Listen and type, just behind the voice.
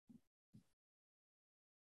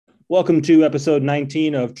Welcome to episode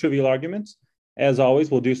 19 of Trivial Arguments. As always,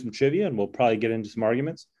 we'll do some trivia and we'll probably get into some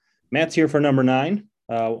arguments. Matt's here for number 9,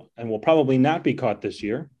 and we'll probably not be caught this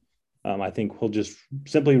year. I think we'll just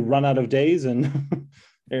simply run out of days, and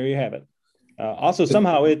there you have it. Also,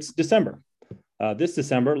 somehow it's December. This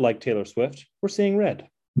December, like Taylor Swift, we're seeing red.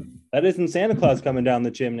 That isn't Santa Claus coming down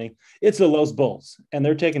the chimney. It's the Los Bulls, and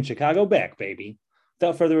they're taking Chicago back, baby.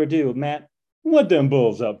 Without further ado, Matt, what them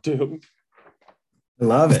Bulls up to?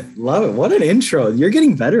 Love it. Love it. What an intro. You're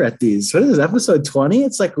getting better at these. What is this, episode 20?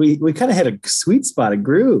 It's like we kind of hit a sweet spot, a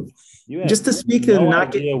groove. Just to speak and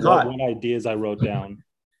not get caught. What ideas I wrote down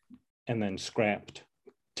and then scrapped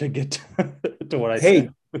to get to what I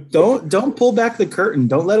said. Hey, don't pull back the curtain.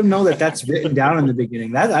 Don't let them know that that's written down in the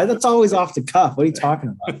beginning. That's always off the cuff. What are you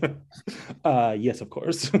talking about? Yes, of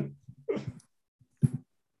course.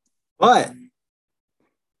 But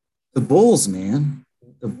the Bulls, man.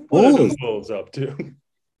 The Bulls. What are the Bulls up to?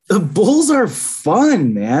 The Bulls are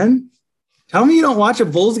fun, man. Tell me you don't watch a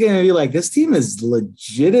Bulls game and be like, this team is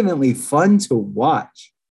legitimately fun to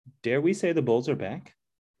watch. Dare we say the Bulls are back?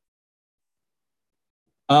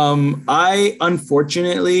 I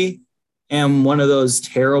unfortunately am one of those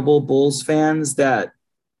terrible Bulls fans that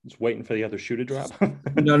just waiting for the other shoe to drop.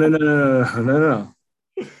 No.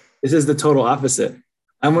 This is the total opposite.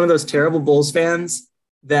 I'm one of those terrible Bulls fans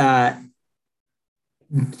that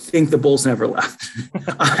think the Bulls never left.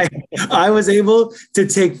 I was able to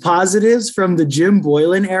take positives from the Jim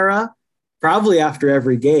Boylen era, probably after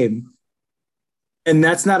every game. And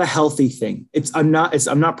that's not a healthy thing. I'm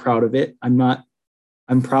not proud of it.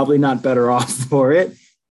 I'm probably not better off for it.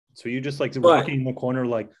 So you just like walking in the corner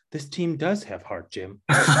like, this team does have heart, Jim.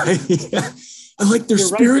 Yeah. I like their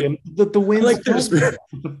spirit. Right, the win. I like their spirit.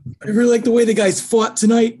 I really like the way the guys fought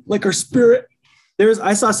tonight, like our spirit.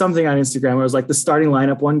 I saw something on Instagram where it was like the starting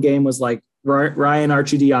lineup. One game was like Ryan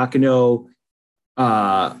Arcidiacono.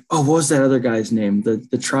 What was that other guy's name?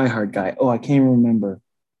 The try-hard guy. Oh, I can't remember.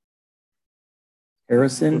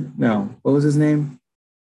 Harrison? No. What was his name?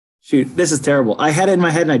 Shoot, this is terrible. I had it in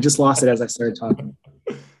my head and I just lost it as I started talking.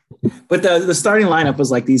 But the starting lineup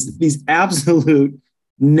was like these absolute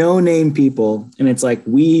no-name people. And it's like,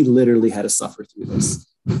 we literally had to suffer through this.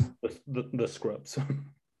 The scrubs.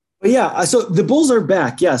 But yeah, so the Bulls are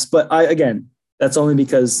back, yes. But that's only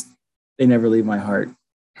because they never leave my heart.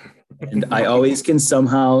 And I always can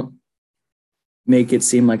somehow make it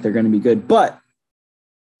seem like they're going to be good. But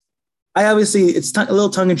I obviously, it's a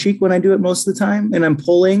little tongue-in-cheek when I do it most of the time. And I'm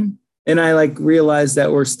pulling, and I like realize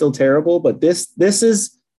that we're still terrible. But this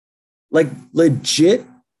is like legit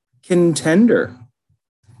contender.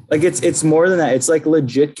 Like it's more than that. It's like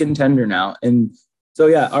legit contender now. And so,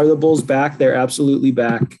 yeah, are the Bulls back? They're absolutely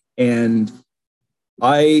back. And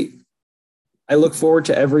I look forward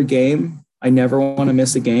to every game. I never want to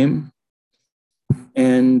miss a game.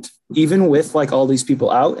 And even with like all these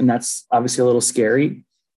people out, and that's obviously a little scary.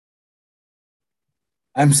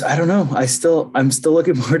 I don't know. I'm still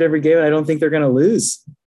looking forward to every game. I don't think they're going to lose.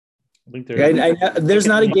 There's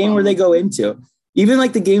not a game where they go into. Even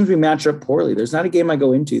like the games we match up poorly, there's not a game I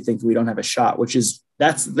go into thinking we don't have a shot, which is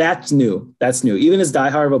that's new. That's new. Even as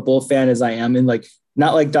diehard of a Bull fan as I am, and like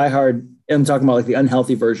not like diehard, I'm talking about like the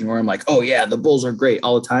unhealthy version where I'm like, oh yeah, the Bulls are great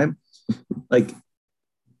all the time. Like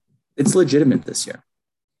it's legitimate this year.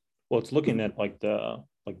 Well, it's looking at like the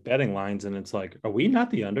betting lines, and it's like, are we not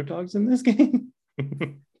the underdogs in this game?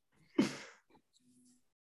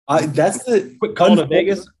 That's the quick call to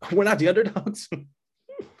Vegas. We're not the underdogs.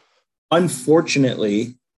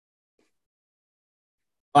 Unfortunately,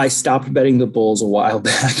 I stopped betting the Bulls a while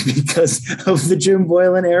back because of the Jim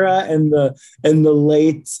Boylen era and the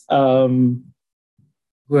late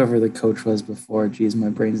whoever the coach was before. Geez, my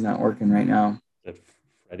brain's not working right now.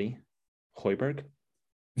 Freddie Hoiberg?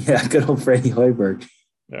 Yeah, good old Freddie Hoiberg.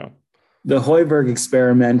 Yeah. The Hoiberg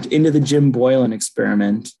experiment into the Jim Boylen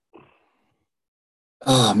experiment.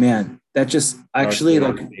 Oh man, that just actually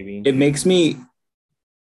it makes me.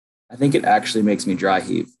 I think it actually makes me dry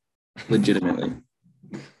heave, legitimately.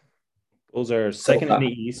 Bulls are second in the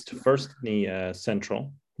East, first in the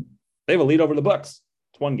Central. They have a lead over the Bucks.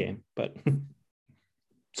 It's one game, but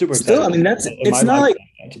super excited. Still, I mean, it's not like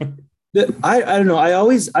I don't know.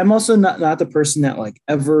 I'm also not the person that like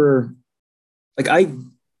ever like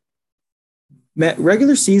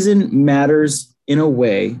regular season matters in a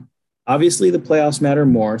way. Obviously, the playoffs matter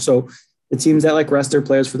more. So the teams that like rest their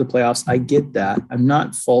players for the playoffs, I get that. I'm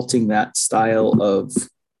not faulting that style of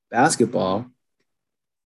basketball.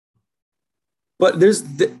 But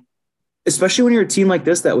especially when you're a team like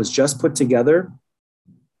this that was just put together,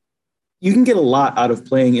 you can get a lot out of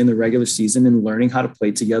playing in the regular season and learning how to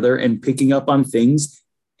play together and picking up on things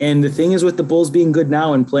And the thing is, with the Bulls being good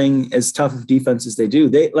now and playing as tough of defense as they do,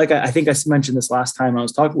 they like I think I mentioned this last time we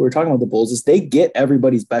were talking about the Bulls, is they get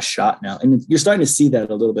everybody's best shot now, and you're starting to see that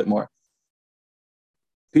a little bit more.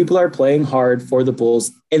 People are playing hard for the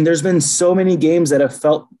Bulls, and there's been so many games that have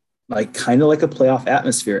felt like kind of like a playoff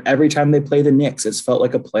atmosphere. Every time they play the Knicks, it's felt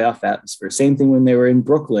like a playoff atmosphere. Same thing when they were in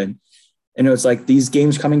Brooklyn, and it's like these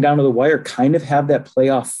games coming down to the wire kind of have that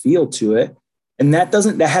playoff feel to it. And that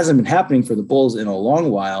hasn't been happening for the Bulls in a long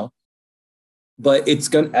while, but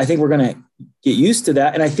I think we're going to get used to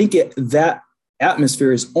that. And I think that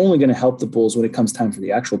atmosphere is only going to help the Bulls when it comes time for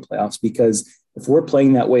the actual playoffs, because if we're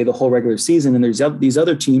playing that way the whole regular season, and there's these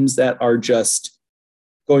other teams that are just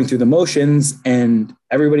going through the motions and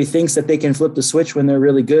everybody thinks that they can flip the switch when they're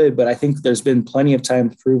really good. But I think there's been plenty of time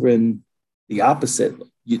proven the opposite.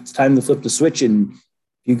 It's time to flip the switch, and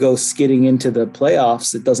you go skidding into the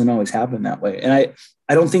playoffs. It doesn't always happen that way. And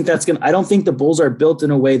I don't think I don't think the Bulls are built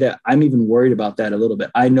in a way that I'm even worried about that a little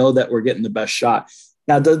bit. I know that we're getting the best shot.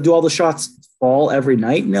 Now, do all the shots fall every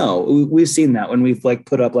night? No, we've seen that when we've like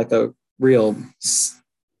put up like a real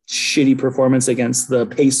shitty performance against the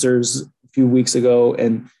Pacers a few weeks ago.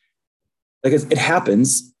 And like it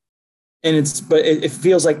happens, and it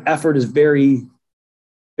feels like effort is very,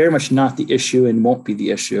 very much not the issue and won't be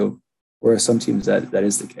the issue. Whereas some teams that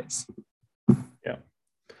is the case. Yeah.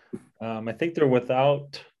 I think they're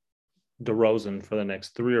without DeRozan for the next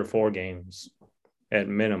 3 or 4 games at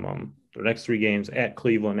minimum. The next 3 games at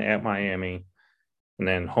Cleveland, at Miami, and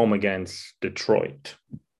then home against Detroit.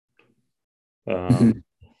 I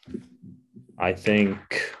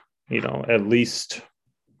think, at least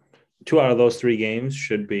 2 out of those 3 games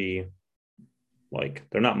should be like,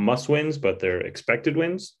 they're not must wins, but they're expected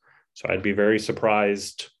wins. So I'd be very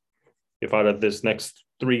surprised if out of this next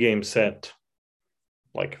 3-game set,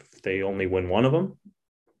 like if they only win one of them.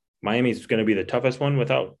 Miami's going to be the toughest one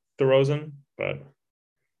without DeRozan, but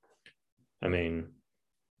I mean.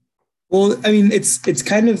 Well, I mean, it's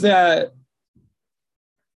kind of that.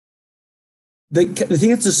 The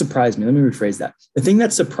thing that surprised me, let me rephrase that. The thing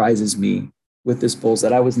that surprises me with this Bulls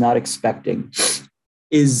that I was not expecting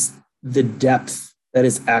is the depth that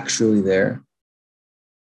is actually there.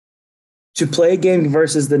 To play a game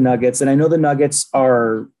versus the Nuggets, and I know the Nuggets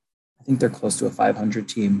I think they're close to a 500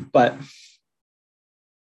 team,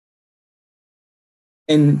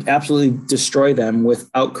 and absolutely destroy them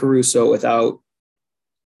without Caruso, without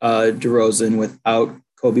DeRozan, without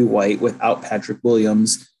Kobe White, without Patrick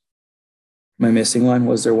Williams. Am I missing one?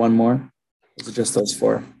 Was there one more? Was it just those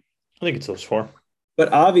 4? I think it's those 4.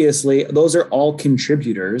 But obviously, those are all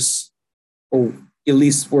contributors, or at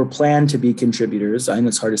least were planned to be contributors. I know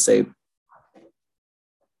it's hard to say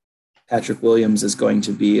Patrick Williams is going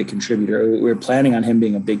to be a contributor. We're planning on him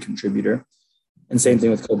being a big contributor. And same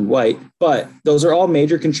thing with Kobe White. But those are all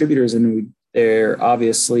major contributors, and they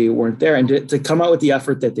obviously weren't there. And to come out with the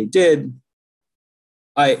effort that they did,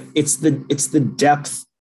 it's the depth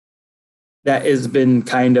that has been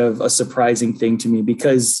kind of a surprising thing to me,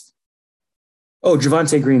 because,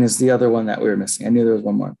 Javonte Green is the other one that we were missing. I knew there was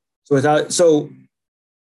one more. So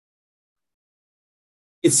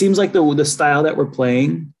it seems like the style that we're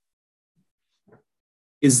playing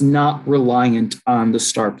is not reliant on the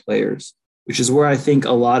star players, which is where I think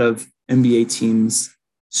a lot of NBA teams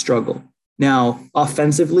struggle. Now,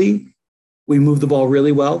 offensively, we move the ball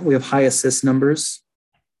really well. We have high assist numbers,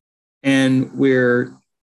 and we're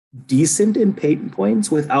decent in paint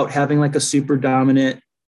points without having like a super dominant,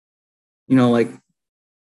 like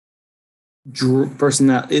person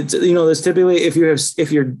that it's, there's typically,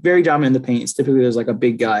 if you're very dominant in the paint, it's typically there's like a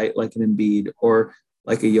big guy like an Embiid or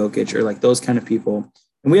like a Jokic or like those kind of people.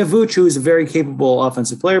 And we have Vooch, who is a very capable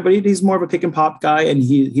offensive player, but he's more of a pick and pop guy, and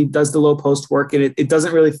he does the low post work, and it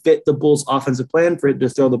doesn't really fit the Bulls' offensive plan for it to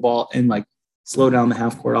throw the ball and like slow down the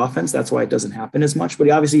half court offense. That's why it doesn't happen as much, but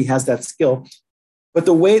he obviously has that skill. But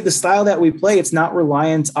the style that we play, it's not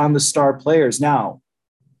reliant on the star players. Now,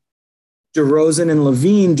 DeRozan and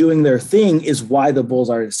Levine doing their thing is why the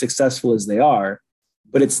Bulls are as successful as they are,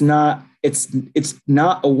 but it's not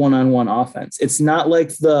a one-on-one offense. It's not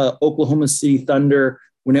like the Oklahoma City Thunder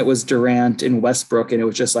when it was Durant and Westbrook, and it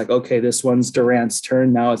was just like, okay, this one's Durant's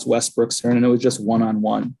turn, now it's Westbrook's turn, and it was just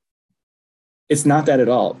one-on-one. It's not that at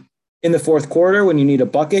all. In the fourth quarter, when you need a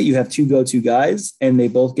bucket, you have 2 go-to guys, and they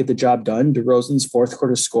both get the job done. DeRozan's fourth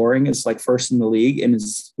quarter scoring is like first in the league, and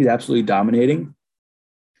he's absolutely dominating.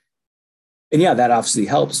 And yeah, that obviously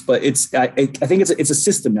helps, but I think it's a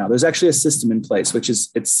system now. There's actually a system in place, which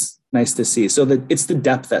it's nice to see. So it's the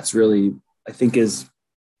depth that's really, I think, is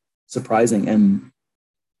surprising and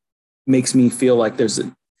makes me feel like there's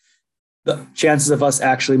the chances of us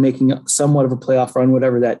actually making somewhat of a playoff run,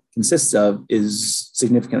 whatever that consists of, is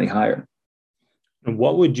significantly higher. And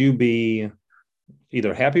what would you be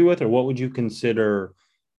either happy with, or what would you consider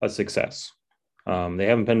a success? They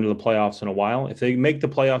haven't been to the playoffs in a while. If they make the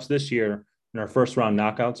playoffs this year in our first round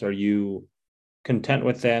knockouts, are you content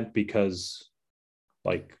with that because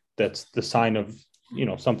like that's the sign of,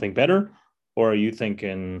 something better? Or are you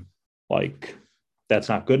thinking like that's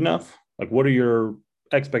not good enough? Like, what are your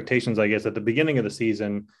expectations? I guess at the beginning of the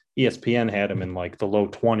season, ESPN had them in like the low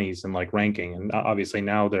 20s and like ranking. And obviously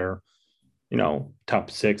now they're,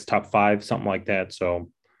 top 6, top 5, something like that. So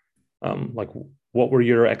like what were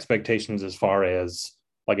your expectations as far as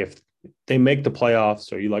like if they make the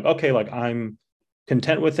playoffs? Are you like, okay, like I'm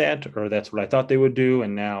content with that, or that's what I thought they would do,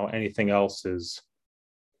 and now anything else is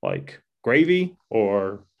like gravy?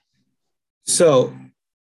 Or So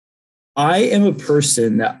I am a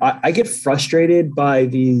person that I get frustrated by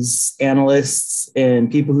these analysts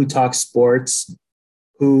and people who talk sports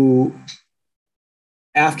who,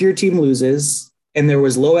 after your team loses and there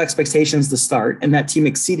was low expectations to start and that team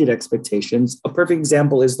exceeded expectations. A perfect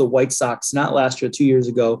example is the White Sox, not last year, 2 years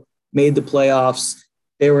ago, made the playoffs.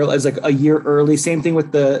 They were as like a year early. Same thing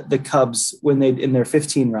with the Cubs when they in their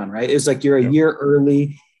 15 run, right? It's like you're a year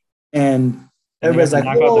early and everybody's like,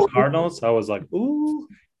 knock out the Cardinals. I was like, ooh.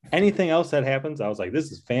 Anything else that happens, I was like,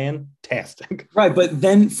 this is fantastic. Right. But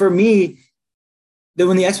then for me, then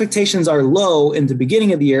when the expectations are low in the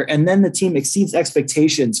beginning of the year and then the team exceeds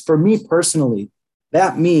expectations, for me personally,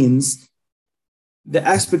 that means the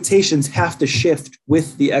expectations have to shift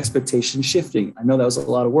with the expectation shifting. I know that was a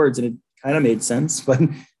lot of words and it kind of made sense, but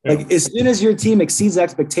like as soon as your team exceeds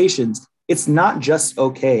expectations, it's not just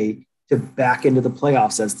okay to back into the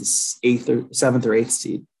playoffs as the 8th or 7th or 8th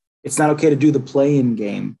seed. It's not okay to do the play-in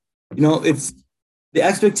game. It's the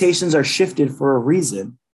expectations are shifted for a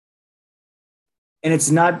reason. And it's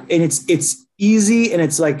not, and it's easy. And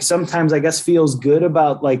it's like, sometimes I guess feels good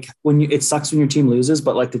about like it sucks when your team loses,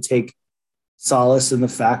 but like to take solace in the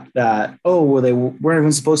fact that, oh, well, they weren't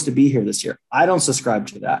even supposed to be here this year. I don't subscribe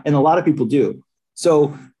to that. And a lot of people do.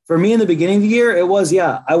 So for me in the beginning of the year, it was,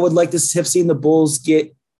 I would like to have seen the Bulls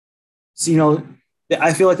get,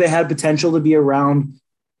 I feel like they had potential to be around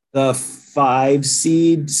the 5,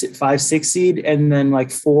 6 seed. And then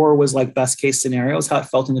like 4 was like best case scenarios, how it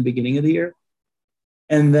felt in the beginning of the year.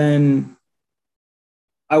 And then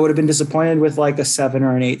I would have been disappointed with like a 7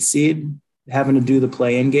 or an 8 seed having to do the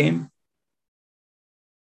play-in game.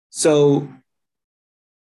 So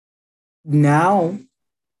now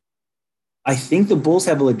I think the Bulls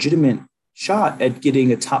have a legitimate shot at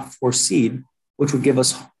getting a top 4 seed, which would give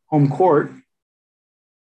us home court.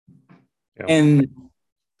 Yeah. And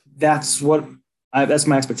that's that's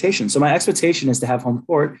my expectation. So my expectation is to have home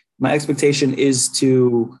court. My expectation is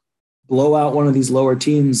to blow out one of these lower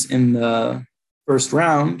teams in the first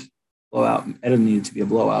round. Blowout. It doesn't need to be a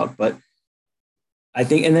blowout, but I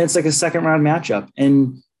think, and then it's like a second round matchup.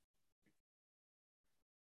 And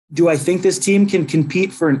do I think this team can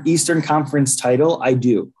compete for an Eastern Conference title? I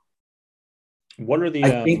do. What are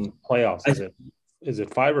the playoffs? Is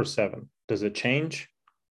it 5 or 7? Does it change?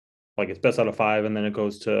 Like it's best out of 5, and then it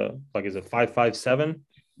goes to like, is it 5, 5, 7?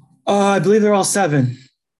 I believe they're all 7.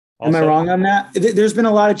 Am I wrong on that? There's been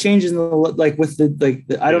a lot of changes in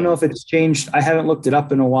the I don't know if it's changed. I haven't looked it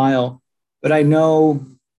up in a while, but I know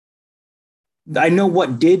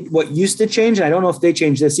what used to change. And I don't know if they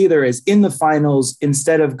changed this either, is in the finals,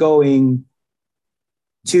 instead of going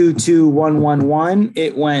 2-2-1-1-1,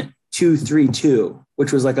 it went 2-3-2,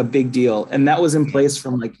 which was like a big deal. And that was in place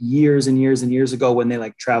from like years and years and years ago when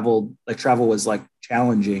they travel was like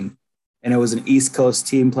challenging, and it was an East Coast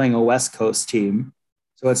team playing a West Coast team.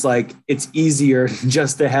 So it's like, it's easier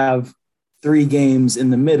just to have 3 games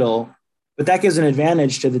in the middle, but that gives an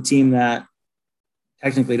advantage to the team that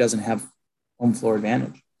technically doesn't have home floor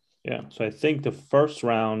advantage. Yeah. So I think the first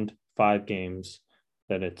round, 5 games,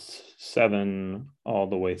 that it's 7 all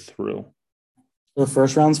the way through. The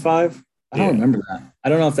first round's 5? I don't remember that. I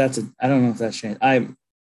don't know if that's changed.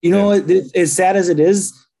 As sad as it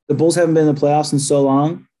is, the Bulls haven't been in the playoffs in so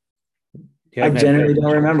long. I generally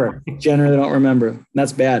don't remember.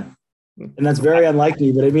 That's bad. And that's very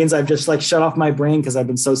unlikely, but it means I've just like shut off my brain because I've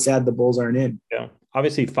been so sad the Bulls aren't in. Yeah.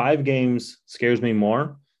 Obviously 5 games scares me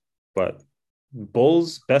more, but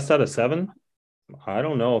Bulls best out of 7. I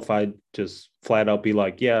don't know if I'd just flat out be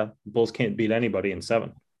like, yeah, Bulls can't beat anybody in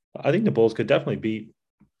 7. I think the Bulls could definitely beat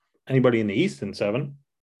anybody in the East in 7.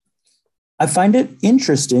 I find it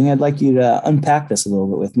interesting. I'd like you to unpack this a little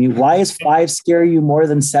bit with me. Why is 5 scare you more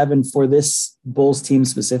than 7 for this Bulls team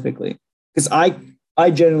specifically? Because I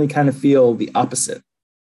generally kind of feel the opposite.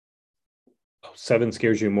 7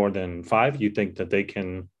 scares you more than 5? You think that they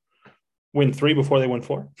can win 3 before they win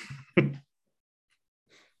 4?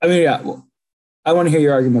 I mean, yeah. Well, I want to hear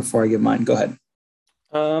your argument before I give mine. Go ahead.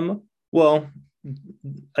 Well,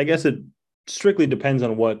 I guess it strictly depends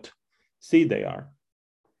on what seed they are.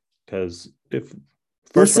 Because if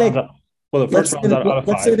first round out of 5.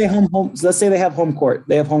 Let's say they let's say they have home court.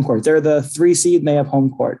 They have home court. They're the 3 seed and they have home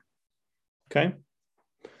court. Okay.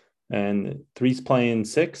 And 3's playing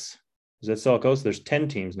 6. Is that still how it goes? There's 10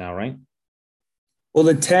 teams now, right? Well,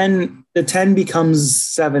 the 10 becomes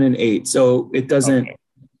 7 and 8. So it doesn't. Okay.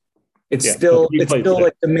 It's still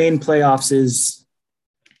like the main playoffs is.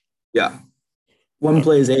 Yeah. 1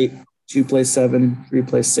 plays 8, 2 plays 7, 3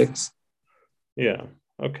 plays 6. Yeah.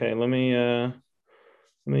 Okay. Let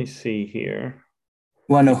me see here.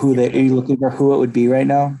 You want to know are you looking for who it would be right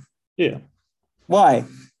now? Yeah. Why?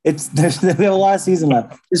 They have a lot of season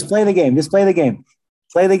left. Just play the game. Play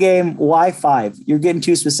the game. Why 5? You're getting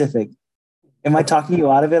too specific. Am I talking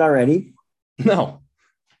you out of it already? No.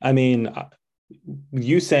 I mean,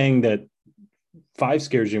 you saying that 5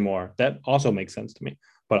 scares you more, that also makes sense to me.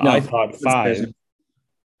 But no, I thought 5.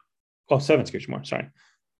 7 scares you more. Sorry.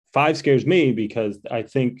 5 scares me because I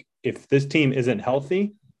think if this team isn't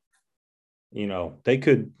healthy, they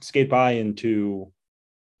could skate by into,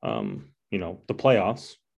 the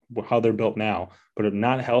playoffs, how they're built now. But if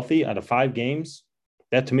not healthy out of 5 games,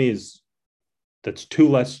 that to me that's 2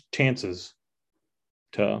 less chances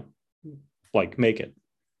to make it.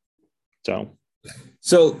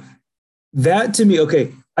 So that to me,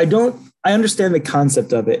 okay. I understand the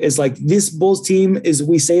concept of it. It's like this Bulls team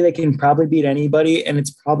we say they can probably beat anybody, and it's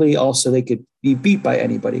probably also they could be beat by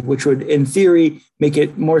anybody, which would, in theory, make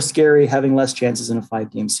it more scary having less chances in a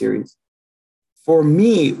 5-game series. For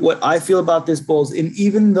me, what I feel about this Bulls, and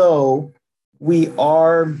even though we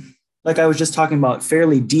are, like I was just talking about,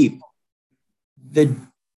 fairly deep, the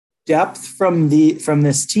depth from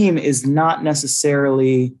this team is not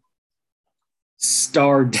necessarily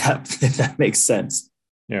star depth, if that makes sense.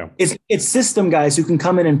 Yeah. It's system guys who can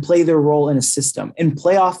come in and play their role in a system. In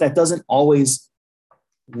playoff, that doesn't always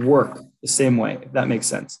work the same way, if that makes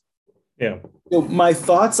sense. Yeah. So my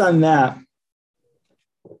thoughts on that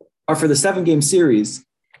are for the 7-game series.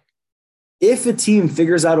 If a team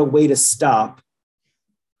figures out a way to stop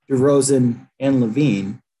DeRozan and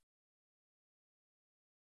LaVine,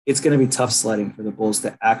 it's going to be tough sledding for the Bulls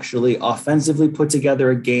to actually offensively put together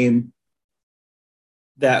a game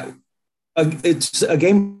that it's a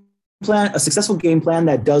game plan, a successful game plan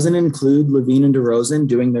that doesn't include LaVine and DeRozan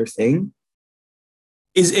doing their thing.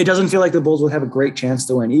 It doesn't feel like the Bulls would have a great chance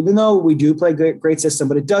to win, even though we do play great system,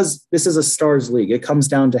 but this is a stars league. It comes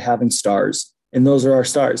down to having stars, and those are our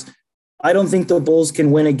stars. I don't think the Bulls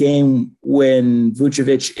can win a game when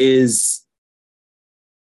Vucevic is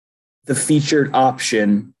the featured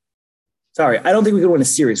option. Sorry, I don't think we could win a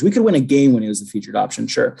series. We could win a game when he was the featured option,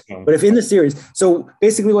 sure. But if in the series, so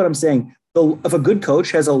basically what I'm saying, if a good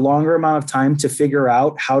coach has a longer amount of time to figure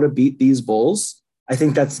out how to beat these Bulls, I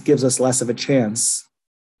think that gives us less of a chance,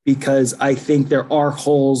 because I think there are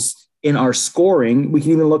holes in our scoring. We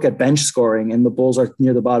can even look at bench scoring, and the Bulls are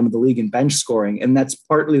near the bottom of the league in bench scoring. And that's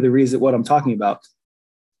partly the reason what I'm talking about.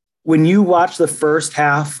 When you watch the first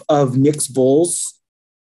half of Knicks Bulls,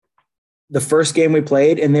 the first game we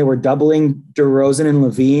played, and they were doubling DeRozan and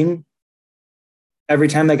LaVine every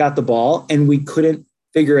time they got the ball, and we couldn't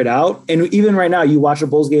figure it out. And even right now, you watch a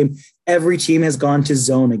Bulls game, every team has gone to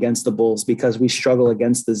zone against the Bulls because we struggle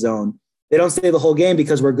against the zone. They don't stay the whole game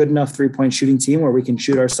because we're a good enough 3-point shooting team where we can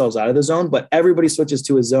shoot ourselves out of the zone, but everybody switches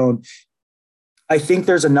to a zone. I think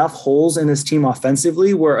there's enough holes in this team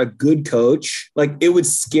offensively where a good coach, it would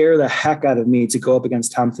scare the heck out of me to go up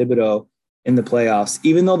against Tom Thibodeau in the playoffs,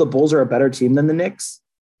 even though the Bulls are a better team than the Knicks.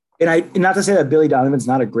 And not to say that Billy Donovan's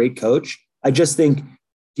not a great coach. I just think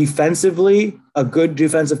defensively, a good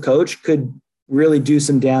defensive coach could really do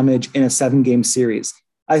some damage in a 7-game series.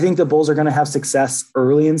 I think the Bulls are going to have success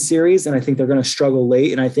early in series, and I think they're going to struggle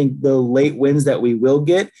late. And I think the late wins that we will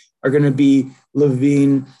get are going to be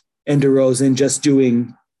LaVine and DeRozan just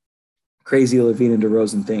doing crazy LaVine and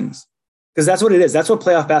DeRozan things. Because that's what it is. That's what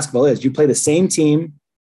playoff basketball is. You play the same team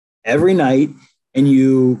every night, and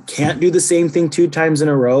you can't do the same thing 2 times in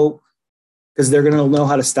a row because they're going to know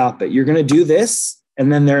how to stop it. You're going to do this,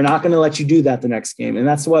 and then they're not going to let you do that the next game. And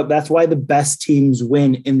that's why the best teams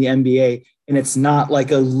win in the NBA. And it's not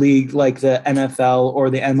like a league like the NFL or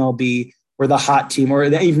the MLB where the hot team, or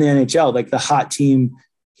even the NHL, like the hot team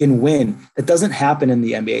can win. That doesn't happen in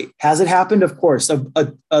the NBA. Has it happened? Of course.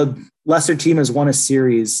 A lesser team has won a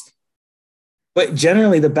series But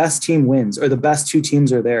generally, the best team wins, or the best two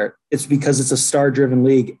teams are there. It's because it's a star-driven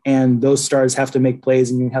league, and those stars have to make plays,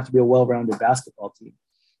 and you have to be a well-rounded basketball team.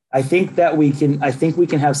 I think we can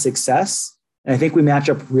have success, and I think we match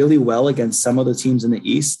up really well against some of the teams in the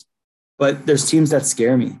East. But there's teams that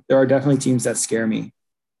scare me. There are definitely teams that scare me.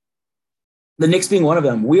 The Knicks being one of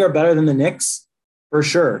them. We are better than the Knicks, for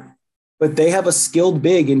sure. But they have a skilled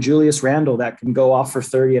big in Julius Randle that can go off for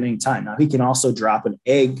 30 at any time. Now, he can also drop an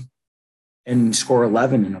egg and score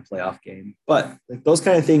 11 in a playoff game. But like those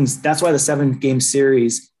kind of things, that's why the 7-game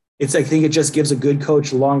series, I think it just gives a good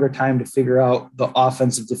coach longer time to figure out the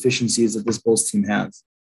offensive deficiencies that this Bulls team has.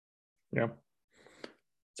 Yeah.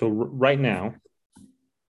 So right now,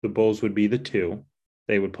 the Bulls would be the 2.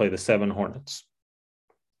 They would play the 7 Hornets.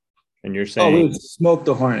 And you're saying... we would smoke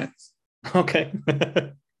the Hornets. Okay.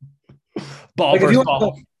 Ball versus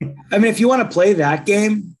ball. If you want to play that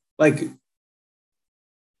game, like...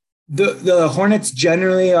 The Hornets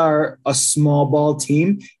generally are a small ball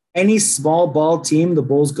team. Any small ball team the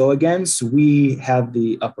Bulls go against, we have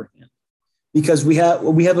the upper hand because we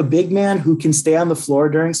have a big man who can stay on the floor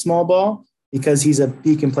during small ball because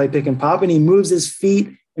he can play pick and pop and he moves his feet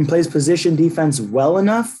and plays position defense well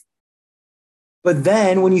enough. But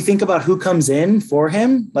then when you think about who comes in for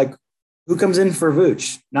him, like who comes in for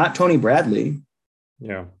Vooch, not Tony Bradley.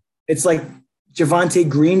 Yeah. It's like Javonte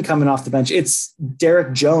Green coming off the bench. It's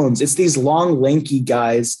Derek Jones. It's these long, lanky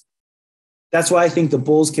guys. That's why I think the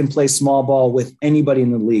Bulls can play small ball with anybody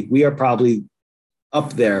in the league. We are probably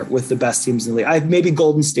up there with the best teams in the league. Maybe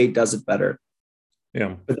Golden State does it better.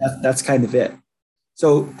 Yeah. But that's kind of it.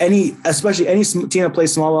 So especially any team that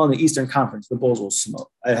plays small ball in the Eastern Conference, the Bulls will smoke.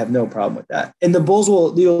 I have no problem with that. And the Bulls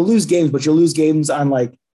you'll lose games, but you'll lose games on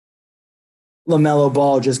like LaMelo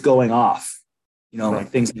Ball just going off. Right.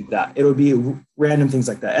 Things like that. It would be random things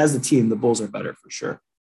like that. As a team, the Bulls are better for sure.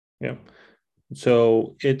 Yeah.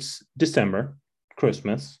 So it's December,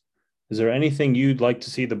 Christmas. Is there anything you'd like to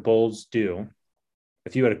see the Bulls do?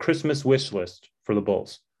 If you had a Christmas wish list for the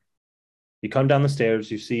Bulls, you come down the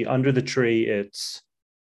stairs, you see under the tree, it's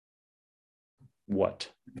what?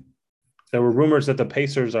 There were rumors that the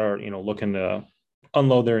Pacers are, looking to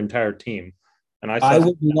unload their entire team. And I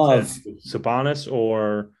would love Sabonis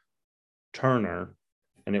or Turner,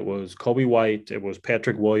 and it was Kobe White, it was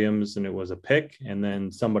Patrick Williams, and it was a pick, and then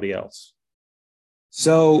somebody else.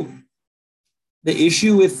 So the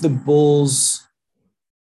issue with the Bulls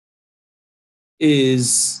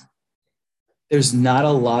is there's not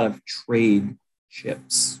a lot of trade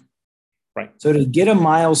chips. Right. So to get a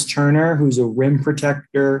Miles Turner, who's a rim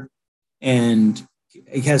protector and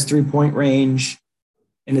he has 3-point range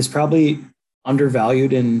and is probably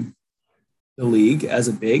undervalued in the league as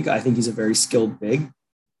a big. I think he's a very skilled big.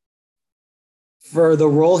 For the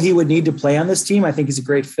role he would need to play on this team, I think he's a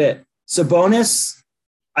great fit. Sabonis,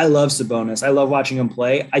 I love Sabonis. I love watching him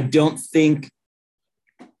play. I don't think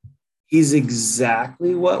he's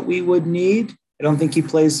exactly what we would need. I don't think he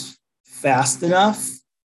plays fast enough.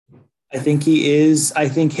 I think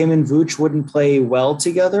him and Vooch wouldn't play well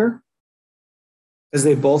together because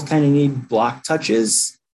they both kind of need block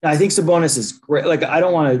touches. I think Sabonis is great. Like, I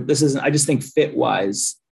just think fit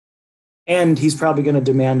wise. And he's probably going to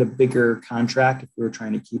demand a bigger contract if we were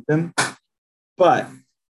trying to keep him. But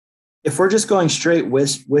if we're just going straight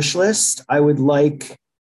wish list, I would like,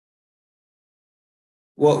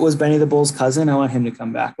 what was Benny the Bull's cousin? I want him to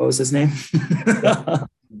come back. What was his name?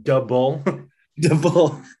 Bull.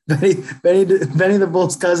 Benny the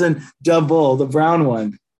Bull's cousin, Bull, the brown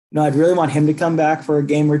one. No, I'd really want him to come back for a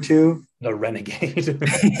game or two. The renegade.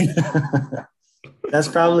 That's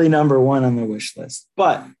probably number 1 on the wish list.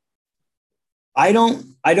 But I don't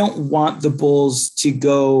want the Bulls to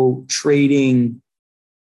go trading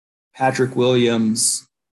Patrick Williams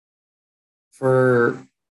for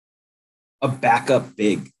a backup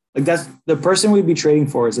big. Like, that's the person we'd be trading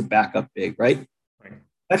for is a backup big, right?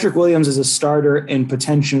 Patrick Williams is a starter and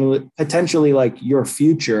potentially like your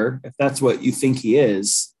future, if that's what you think he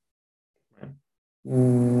is.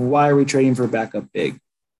 Why are we trading for a backup big?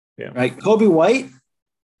 Yeah. Right. Kobe White,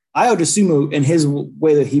 Ayo Dosunmu, in his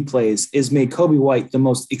way that he plays, is made Kobe White the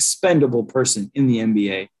most expendable person in the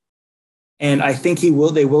NBA. And I think they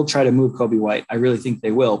will try to move Kobe White. I really think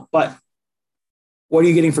they will. But what are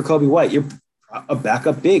you getting for Kobe White? You're a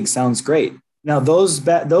backup big. Sounds great. Now, those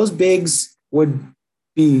bigs would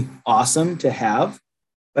be awesome to have,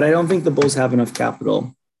 but I don't think the Bulls have enough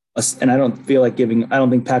capital. And I don't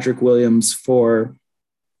think Patrick Williams for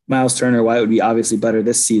Miles Turner, White would be obviously better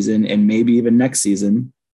this season and maybe even next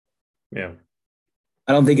season. Yeah.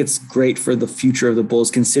 I don't think it's great for the future of the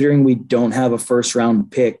Bulls, considering we don't have a first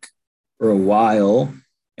round pick for a while.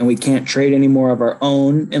 and we can't trade any more of our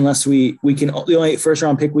own unless we can. The only first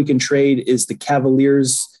round pick we can trade is the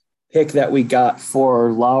Cavaliers pick that we got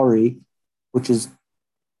for Lowry, which is,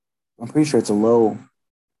 I'm pretty sure it's a low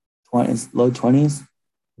 20s.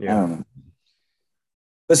 Yeah. I don't know.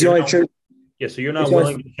 That's the only trade. Yeah, so you're not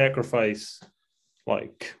willing to sacrifice,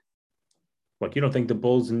 like you don't think the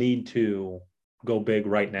Bulls need to go big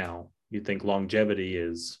right now. You think longevity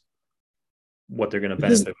is what they're going to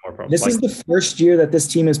benefit more from. This is the first year that this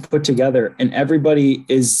team is put together, and everybody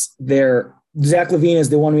is there. Zach LaVine is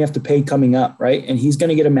the one we have to pay coming up, right? And he's going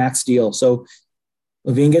to get a max deal. So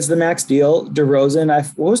LaVine gets the max deal. DeRozan,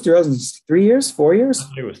 what was DeRozan's 3 years, 4 years?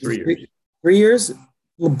 It was 3 years. 3 years.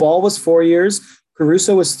 Ball was 4 years.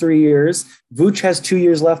 Caruso was 3 years. Vooch has 2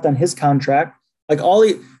 years left on his contract.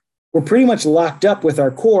 We're pretty much locked up with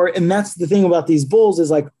our core. And that's the thing about these Bulls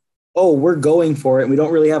is like, oh, we're going for it. And we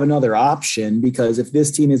don't really have another option because if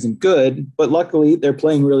this team isn't good, but luckily they're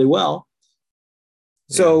playing really well.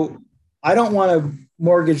 So I don't want to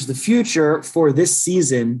mortgage the future for this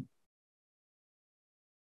season.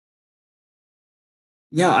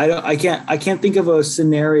 Yeah, I can't think of a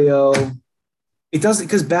scenario. It doesn't,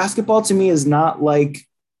 because basketball to me is not like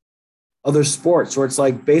other sports where it's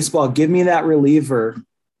like baseball, give me that reliever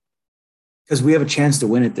because we have a chance to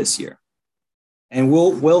win it this year. And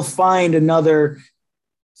we'll find another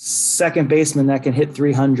second baseman that can hit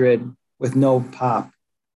 300 with no pop.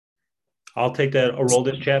 I'll take that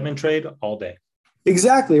Aroldis Chapman trade all day.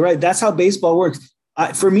 Exactly, right. That's how baseball works.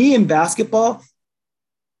 For me in basketball,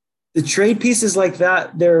 the trade pieces like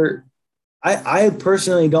that, I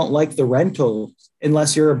personally don't like the rental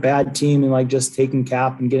unless you're a bad team and like just taking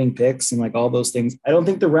cap and getting picks and like all those things. I don't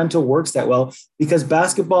think the rental works that well because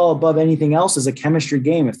basketball above anything else is a chemistry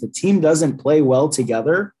game. If the team doesn't play well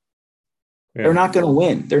together, they're not going to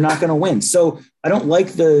win. They're not going to win. So I don't like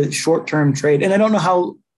the short-term trade. And I don't know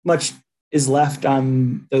how much is left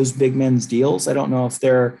on those big men's deals. I don't know if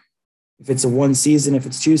it's a 1 season, if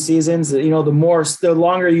it's 2 seasons, the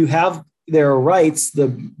longer you have their rights,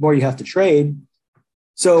 the more you have to trade.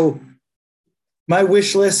 So my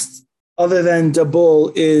wish list, other than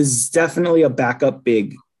DeBull, is definitely a backup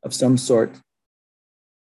big of some sort.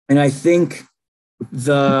 And I think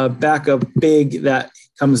the backup big that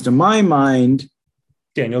comes to my mind,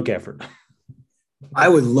 Daniel Gafford. I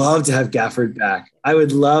would love to have Gafford back. I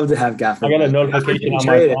would love to have Gafford. I got a notification on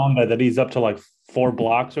my phone that he's up to like 4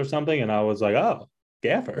 blocks or something, and I was like, "Oh,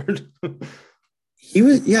 Gafford." He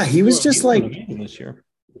was just like this year.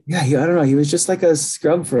 Yeah, I don't know. He was just like a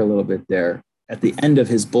scrub for a little bit there at the end of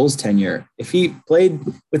his Bulls tenure. If he played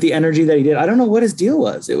with the energy that he did, I don't know what his deal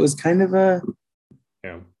was. It was kind of I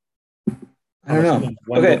don't know.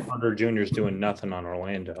 Wendell Carter Jr. is doing nothing on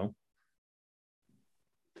Orlando.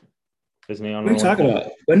 Isn't he on What are you talking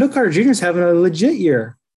about? Wendell Carter Jr. is having a legit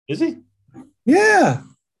year. Is he? Yeah.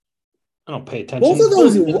 I don't pay attention. Both of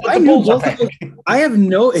those, I knew both of those. I have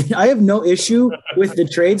no issue with the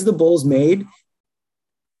trades the Bulls made.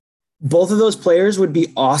 Both of those players would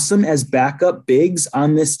be awesome as backup bigs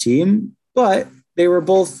on this team, but they were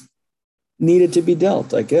both needed to be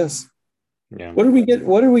dealt, I guess. Yeah. What did we get?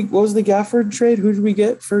 What was the Gafford trade? Who did we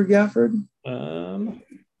get for Gafford?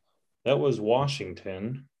 That was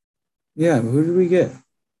Washington. Yeah, who did we get?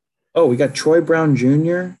 Oh, we got Troy Brown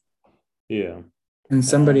Jr. Yeah. And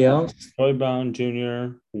somebody else? Troy Brown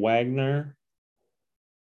Jr., Wagner.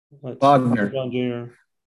 Wagner. Brown Jr.,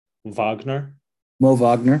 Wagner. Mo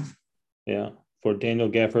Wagner. Yeah, for Daniel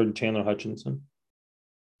Gafford and Chandler Hutchinson.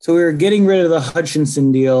 So we were getting rid of the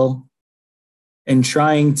Hutchinson deal and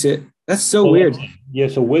trying to – that's so weird. Yeah,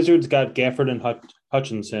 so Wizards got Gafford and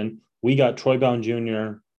Hutchinson. We got Troy Brown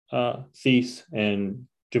Jr., Thies, and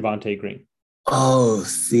Javonte Green. Oh,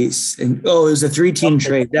 Thies. It was a 3-team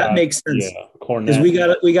trade. That makes sense. Yeah, Cornette.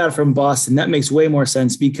 Because we got it from Boston. That makes way more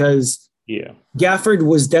sense because Gafford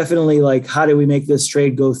was definitely like, how do we make this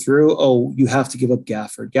trade go through? Oh, you have to give up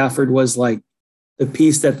Gafford. Gafford was like the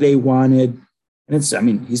piece that they wanted. And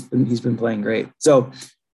he's been playing great. So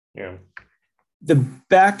the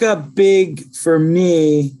backup big for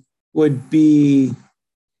me would be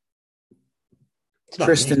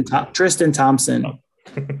Tristan Thompson. Oh.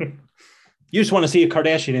 You just want to see a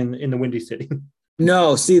Kardashian in the Windy City.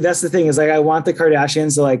 No, see, that's the thing is like I want the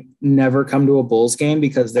Kardashians to like never come to a Bulls game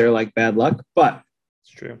because they're like bad luck. But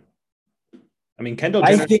it's true. I mean, Kendall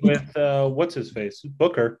Jenner with what's his face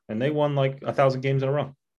Booker, and they won like 1,000 games in a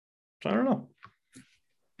row. So I don't know.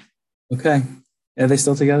 Okay, are they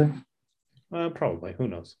still together? Probably. Who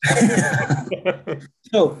knows?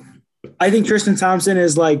 So I think Tristan Thompson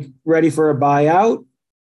is like ready for a buyout,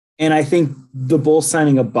 and I think the Bulls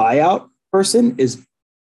signing a buyout person is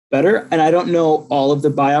better. And I don't know all of the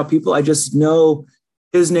buyout people. I just know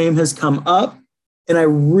his name has come up. And I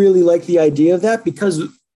really like the idea of that because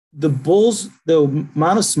the Bulls, the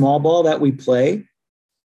amount of small ball that we play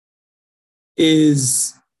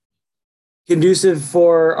is conducive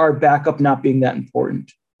for our backup not being that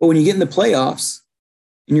important. But when you get in the playoffs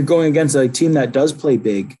and you're going against a team that does play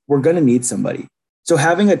big, we're going to need somebody. So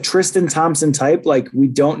having a Tristan Thompson type, like we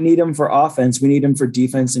don't need him for offense. We need him for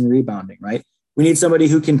defense and rebounding, right? We need somebody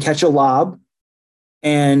who can catch a lob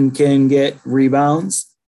and can get rebounds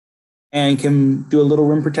and can do a little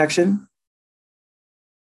rim protection.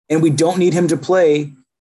 And we don't need him to play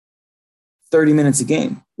 30 minutes a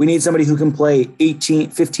game. We need somebody who can play 15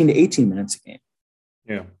 to 18 minutes a game.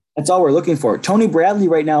 Yeah. That's all we're looking for. Tony Bradley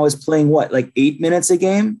right now is playing what, like 8 minutes a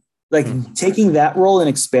game? Like taking that role and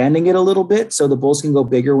expanding it a little bit so the Bulls can go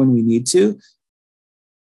bigger when we need to.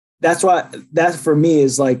 That's why that for me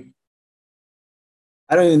is like,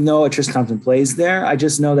 I don't even know what Tristan Thompson plays there. I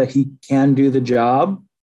just know that he can do the job.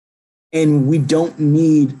 And we don't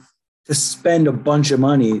need to spend a bunch of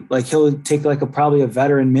money. Like he'll take like probably a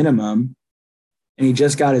veteran minimum and he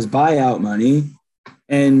just got his buyout money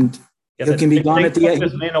and he can be gone at the end.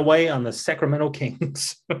 His man away on the Sacramento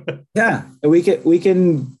Kings. Yeah. And we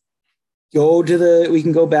can go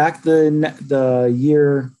back the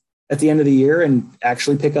year at the end of the year and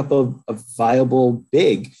actually pick up a viable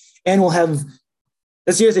big. And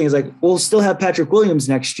that's the other thing is like, we'll still have Patrick Williams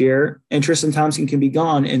next year and Tristan Thompson can be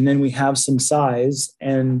gone. And then we have some size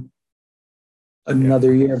and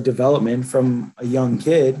another year of development from a young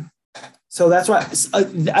kid. So that's why I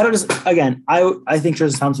think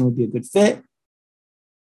Tristan Thompson would be a good fit.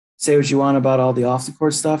 Say what you want about all the off the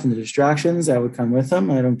court stuff and the distractions that would come with him.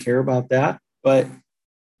 I don't care about that, but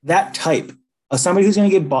that type of somebody who's going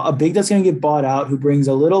to get a big that's going to get bought out, who brings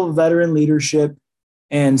a little veteran leadership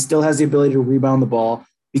and still has the ability to rebound the ball.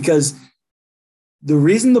 Because the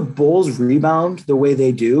reason the Bulls rebound the way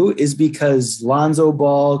they do is because Lonzo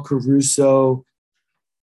Ball, Caruso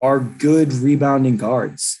are good rebounding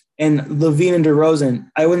guards. And LaVine and DeRozan,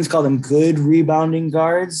 I wouldn't call them good rebounding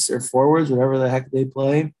guards or forwards, whatever the heck they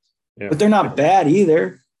play. Yeah. But they're not bad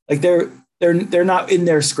either. Like they're not in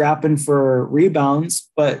there scrapping for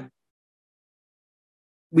rebounds, but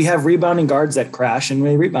we have rebounding guards that crash and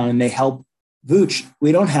they rebound and they help Vooch.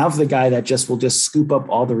 We don't have the guy that will just scoop up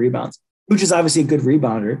all the rebounds. Vooch is obviously a good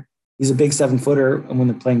rebounder. He's a big 7-footer when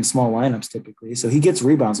they're playing small lineups typically. So he gets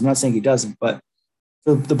rebounds. I'm not saying he doesn't, but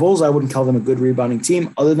for the Bulls, I wouldn't call them a good rebounding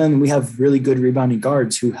team other than we have really good rebounding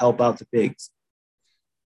guards who help out the bigs.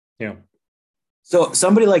 Yeah. So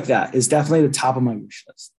somebody like that is definitely the top of my wish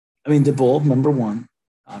list. I mean, the Bull, number one,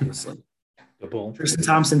 obviously. The Bull. Tristan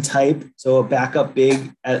Thompson type. So a backup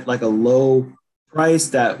big at like a low price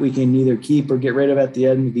that we can either keep or get rid of at the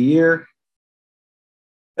end of the year.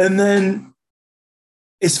 And then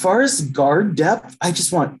as far as guard depth, I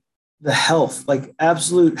just want the health, like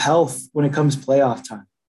absolute health when it comes playoff time.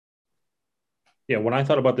 Yeah, when I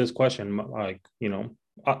thought about this question, like,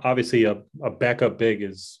 obviously a backup big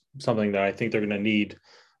is something that I think they're going to need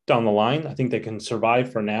down the line. I think they can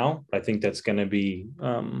survive for now. I think that's going to be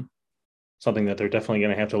something that they're definitely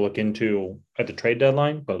going to have to look into at the trade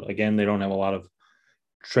deadline. But again, they don't have a lot of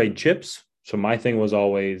trade chips. So my thing was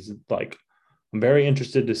always like, I'm very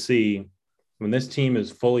interested to see when this team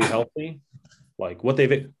is fully healthy, like what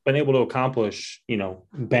they've been able to accomplish,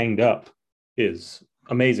 banged up is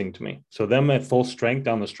amazing to me. So them at full strength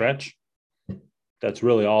down the stretch, that's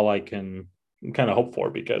really all I can kind of hope for,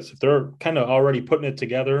 because if they're kind of already putting it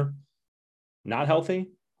together, not healthy,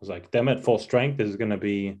 I was like, them at full strength is going to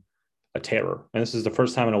be a terror. And this is the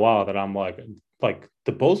first time in a while that I'm like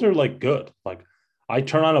the Bulls are like good. Like I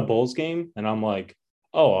turn on a Bulls game and I'm like,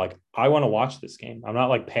 oh, like I want to watch this game. I'm not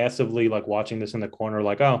like passively like watching this in the corner,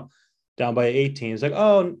 like, oh, down by 18. It's like,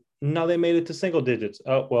 oh, now they made it to single digits.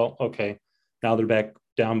 Oh, well, okay. Now they're back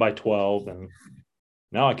down by 12. And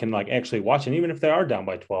now I can like actually watch it. Even if they are down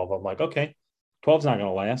by 12, I'm like, okay, 12's not going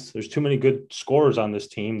to last. There's too many good scorers on this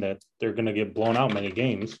team that they're going to get blown out many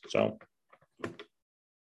games. So.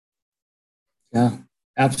 Yeah,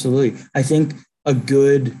 absolutely. I think a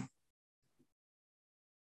good.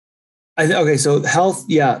 Okay, so health.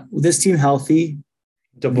 Yeah, this team healthy.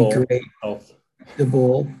 The Bull. Great. Health. The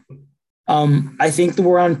Bull. I think that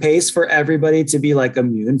we're on pace for everybody to be like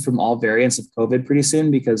immune from all variants of COVID pretty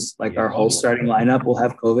soon, because like our whole starting lineup will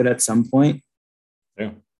have COVID at some point.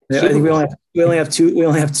 Yeah. I think we only have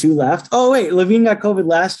two left. Oh wait, LaVine got COVID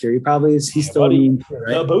last year. He probably is. He's still immune,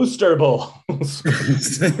 right? The booster Bulls.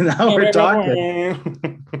 Now we're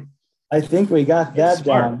talking. I think we got that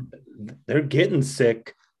down. They're getting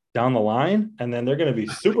sick down the line, and then they're going to be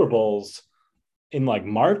Super Bowls in like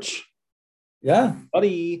March. Yeah.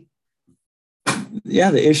 Buddy.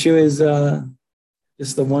 Yeah. The issue is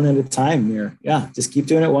just the one at a time here. Yeah. Just keep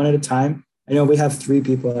doing it one at a time. I know we have 3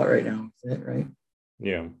 people out right now. Is that right?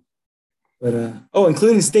 Yeah. But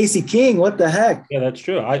including Stacey King. What the heck? Yeah, that's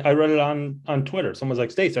true. I read it on Twitter. Someone's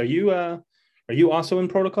like, Stace, are you also in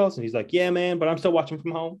protocols? And he's like, yeah, man, but I'm still watching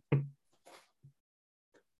from home.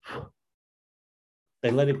 They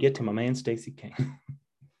let it get to my man, Stacey King.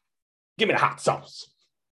 Give me the hot sauce.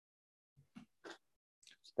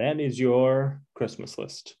 That is your Christmas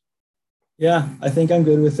list. Yeah, I think I'm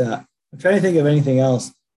good with that. I'm trying to think of anything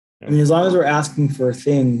else. Yeah. I mean, as long as we're asking for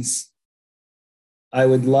things, I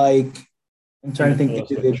would like, I'm trying to think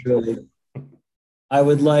individually. I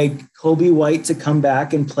would like Kobe White to come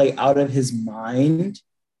back and play out of his mind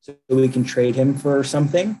so we can trade him for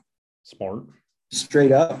something. Smart.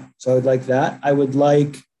 Straight up. So I would like that. I would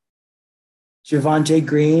like Javonte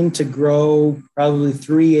Green to grow probably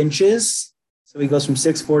 3 inches. So he goes from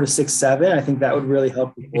 6'4" to 6'7". I think that would really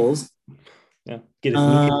help the Bulls. Yeah. Get his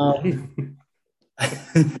knee.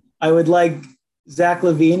 I would like Zach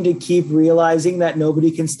LaVine to keep realizing that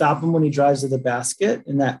nobody can stop him when he drives to the basket,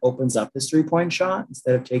 and that opens up his 3-point shot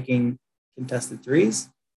instead of taking contested threes.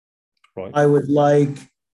 Right. I would like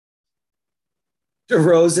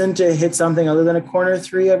DeRozan to hit something other than a corner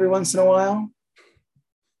 3 every once in a while.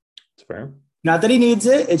 It's fair. Not that he needs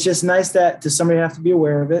it. It's just nice that to somebody have to be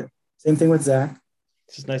aware of it. Same thing with Zach.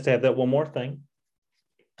 It's just nice to have that one more thing.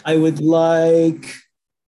 I would like.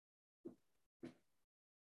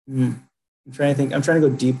 I'm trying to think. I'm trying to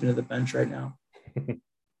go deep into the bench right now.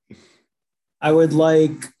 I would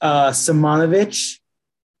like Simonovic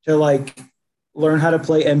to like learn how to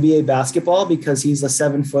play NBA basketball because he's a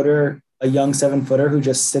 7-footer, a young 7-footer who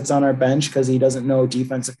just sits on our bench because he doesn't know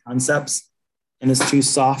defensive concepts and is too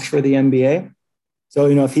soft for the NBA. So,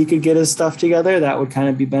 if he could get his stuff together, that would kind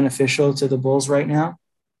of be beneficial to the Bulls right now.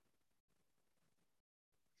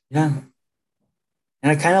 Yeah.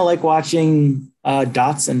 And I kind of like watching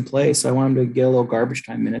Dotson play, so I want him to get a little garbage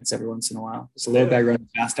time minutes every once in a while. Just a little guy running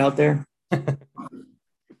fast out there.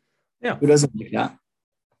 Yeah. Who doesn't like that?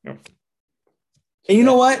 Yeah. And you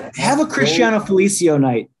know what? Have a Cristiano Felicio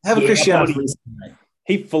night. Have a Cristiano Felicio night.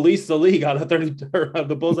 He feliced the league out of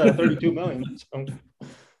the Bulls out of $32 million. So.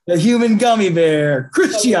 The human gummy bear,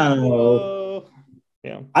 Cristiano.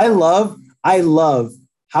 Yeah. I love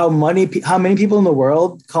how many people in the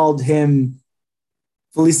world called him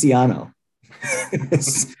Feliciano.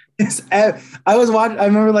 I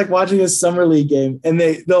remember like watching a summer league game, and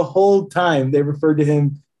the whole time they referred to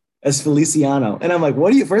him as Feliciano, and I'm like,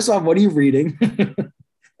 first off, what are you reading?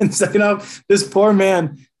 And second off, this poor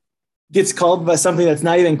man gets called by something that's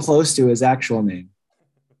not even close to his actual name.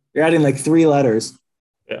 You're adding like 3 letters.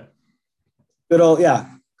 Yeah. Good old, yeah.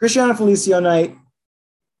 Cristiano Felicio night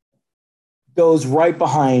goes right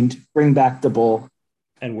behind Bring Back the Bull.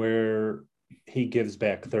 And where he gives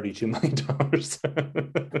back $32 million.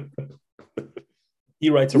 He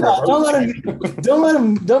writes a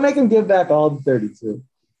don't make him give back all the 32.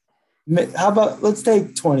 How about let's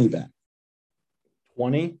take 20 back?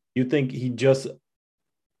 20? You think he just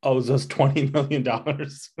owes us $20 million?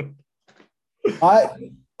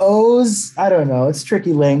 I don't know. It's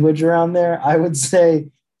tricky language around there. I would say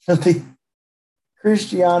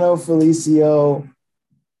Cristiano Felicio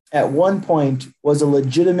at one point was a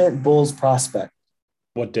legitimate Bulls prospect.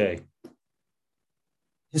 What day?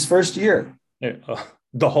 His first year.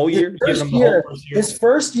 The whole year? His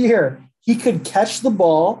first year, he could catch the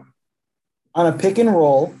ball on a pick and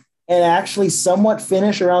roll and actually somewhat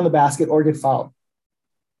finish around the basket or get fouled.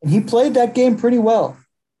 And he played that game pretty well.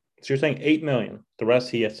 So you're saying $8 million. The rest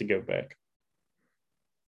he has to give back.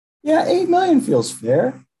 Yeah, $8 million feels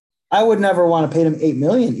fair. I would never want to pay him $8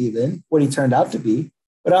 million even, what he turned out to be.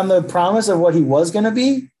 But on the promise of what he was going to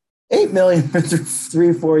be, $8 million for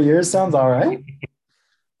 3-4 years sounds all right.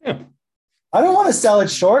 Yeah. I don't want to sell it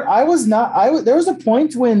short. There was a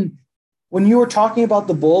point when you were talking about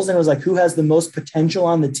the Bulls and it was like, who has the most potential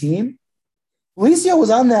on the team? Felicio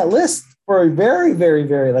was on that list for a very, very,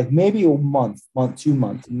 very, like maybe a month, 2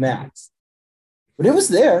 months max. But it was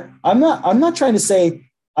there. I'm not trying to say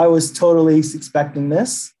I was totally expecting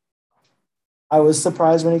this. I was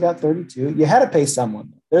surprised when he got 32. You had to pay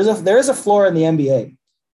someone. There is a floor in the NBA.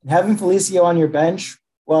 And having Felicio on your bench,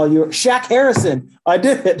 you're Shaq Harrison. I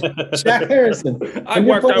did it. Shaq Harrison. I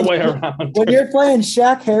worked my way around. When you're playing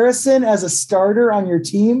Shaq Harrison as a starter on your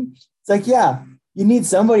team, it's like, yeah, you need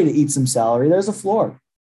somebody to eat some salary. There's a floor.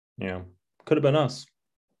 Yeah. Could have been us.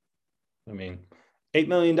 I mean, $8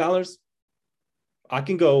 million. I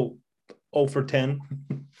can go 0 for 10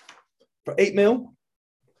 for $8 million.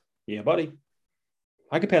 Yeah, buddy.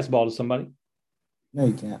 I could pass the ball to somebody. No,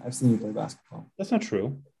 you can't. I've seen you play basketball. That's not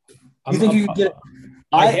true. You think you could get?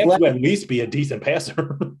 I have to at least be a decent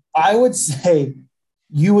passer. I would say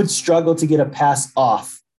you would struggle to get a pass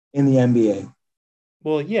off in the NBA.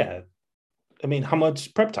 Well, yeah. I mean, how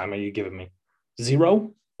much prep time are you giving me?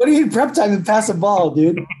 0? What do you need prep time to pass a ball,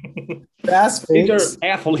 dude? Fast fakes. These are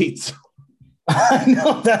athletes. I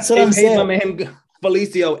know. That's what I'm saying. My man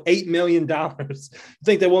Felicio $8 million.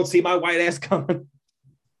 Think they won't see my white ass coming?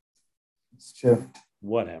 It's true.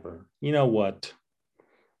 Whatever. You know what?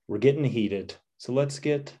 We're getting heated. So let's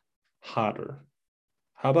get hotter.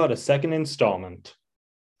 How about a second installment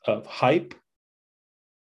of Hype?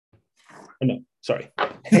 No, sorry. Hype.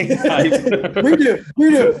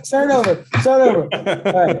 Redo. Start over.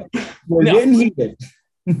 All right. We're getting heated.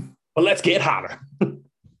 But let's get hotter.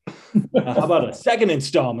 How about a second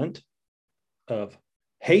installment of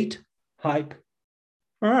Hate, Hype?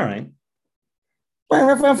 All right.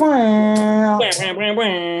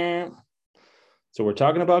 So we're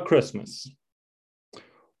talking about Christmas.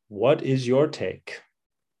 What is your take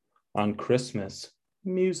on Christmas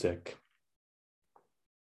music?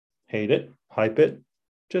 Hate it, hype it,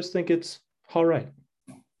 just think it's all right.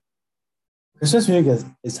 Christmas music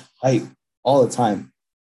is hype all the time.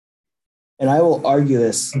 And I will argue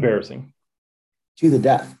this. Embarrassing. To the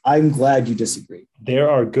death. I'm glad you disagree. There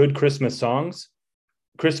are good Christmas songs.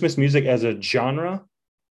 Christmas music as a genre,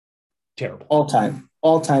 terrible. All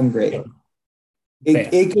time great.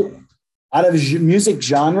 It could, out of music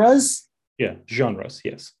genres. Yeah, genres,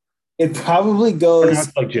 yes. It probably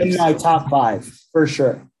goes in my top 5 for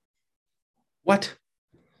sure. What?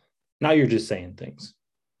 Now you're just saying things.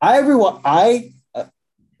 Is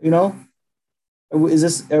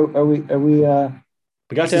this, are we, we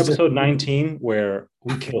got to episode 19 where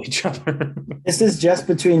we kill each other. This is just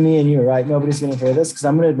between me and you, right? Nobody's going to hear this because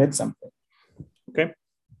I'm going to admit something. Okay.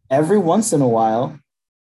 Every once in a while,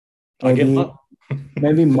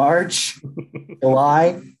 maybe March,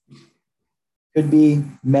 July, could be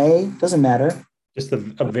May, doesn't matter. Just a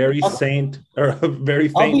very faint.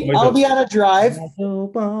 I'll be on a drive.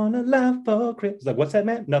 It's like, what's that,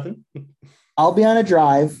 man? Nothing. I'll be on a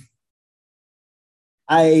drive.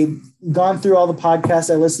 I've gone through all the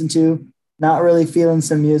podcasts I listened to, not really feeling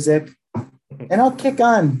some music, and I'll kick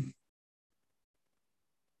on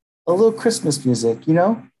a little Christmas music,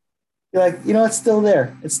 You're like, it's still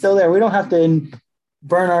there. It's still there. We don't have to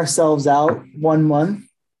burn ourselves out 1 month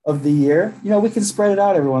of the year. We can spread it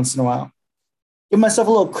out every once in a while. Give myself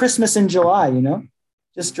a little Christmas in July,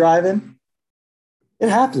 just driving. It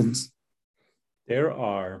happens. There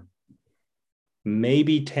are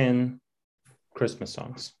maybe 10 Christmas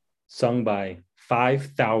songs sung by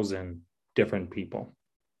 5,000 different people.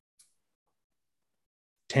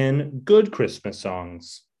 10 good Christmas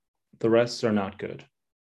songs. The rest are not good.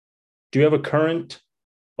 Do you have a current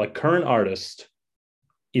artist,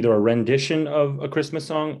 either a rendition of a Christmas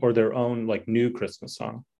song or their own new Christmas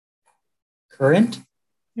song? Current?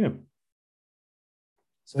 Yeah.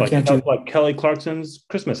 So like Kelly Clarkson's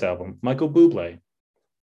Christmas album, Michael Bublé,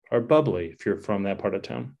 or Bubbly, if you're from that part of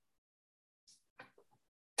town.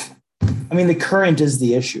 I mean, the current is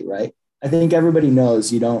the issue, right? I think everybody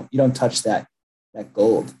knows you don't touch that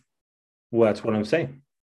gold. Well, that's what I'm saying.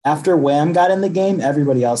 After Wham got in the game,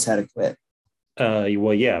 everybody else had to quit.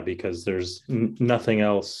 Well, yeah, because there's nothing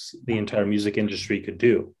else the entire music industry could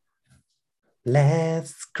do.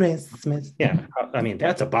 Last Christmas. Yeah, I mean,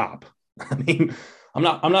 that's a bop. I mean, I'm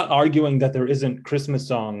not arguing that there isn't Christmas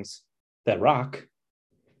songs that rock.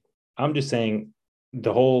 I'm just saying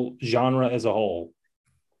the whole genre as a whole,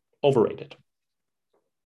 overrated.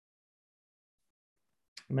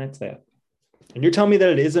 And that's that. And you're telling me that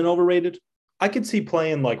it isn't overrated? I could see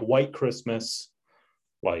playing White Christmas,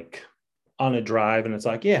 on a drive, and it's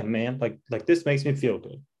like, yeah, man, like this makes me feel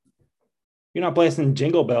good. You're not blasting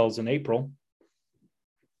Jingle Bells in April.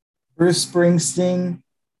 Bruce Springsteen,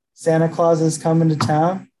 Santa Claus is coming to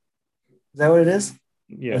town. Is that what it is?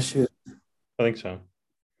 Yeah. Oh, shoot. I think so.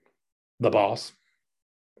 The Boss.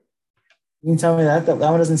 You can tell me that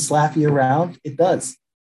one doesn't slap you around? It does.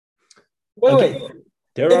 Wait.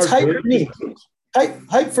 It's hype for me.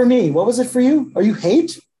 Hype for me. What was it for you? Are you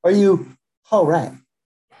hate? Are you all right?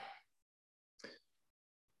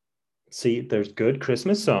 See, there's good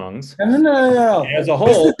Christmas songs. No. As a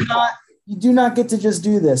whole. You do not get to just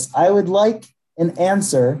do this. I would like an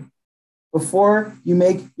answer before you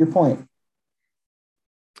make your point.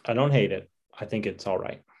 I don't hate it. I think it's all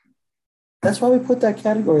right. That's why we put that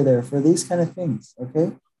category there for these kind of things,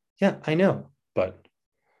 okay? Yeah, I know, but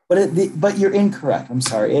you're incorrect. I'm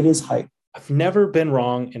sorry. It is hype. I've never been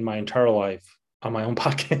wrong in my entire life on my own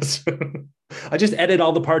podcast. I just edit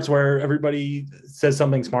all the parts where everybody says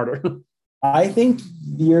something smarter. I think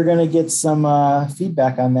you're going to get some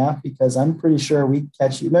feedback on that because I'm pretty sure we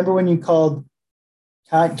catch you. Remember when you called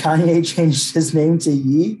Kanye changed his name to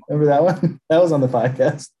Ye? Remember that one? That was on the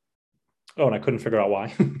podcast. Oh, and I couldn't figure out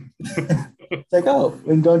why. It's like, oh,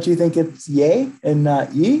 and don't you think it's Ye and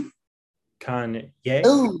not Ye? Kanye.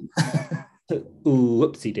 Ooh.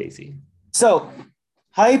 Whoopsie daisy. So,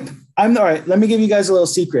 hype. I'm all right. Let me give you guys a little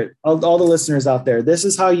secret. All the listeners out there. This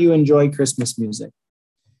is how you enjoy Christmas music.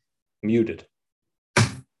 Muted.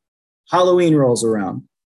 Halloween rolls around.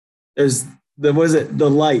 There's the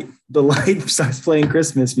light. The light starts playing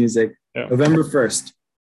Christmas music. Yeah. November 1st.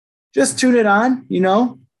 Just tune it on,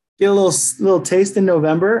 get a little taste in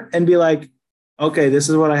November and be like, okay, this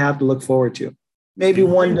is what I have to look forward to. Maybe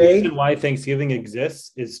one day. The reason why Thanksgiving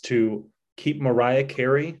exists is to keep Mariah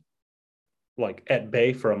Carey at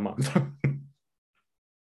bay for a month.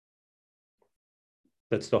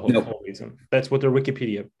 That's the whole reason. That's what their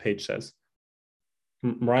Wikipedia page says.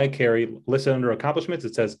 Mariah Carey, listed under accomplishments,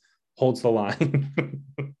 it says holds the line.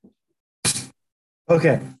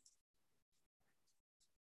 Okay.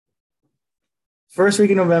 First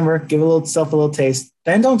week in November, give yourself a little taste.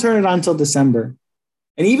 Then don't turn it on until December.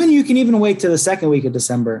 And you can wait till the second week of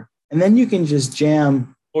December. And then you can just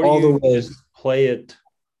jam all the way. Just play it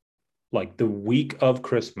the week of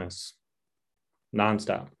Christmas,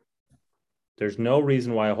 nonstop. There's no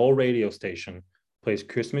reason why a whole radio station plays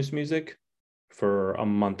Christmas music for a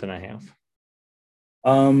month and a half.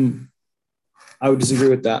 I would disagree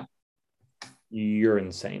with that. You're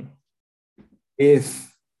insane.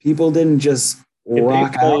 If people didn't just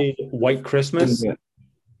rock out White Christmas,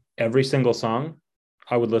 every single song,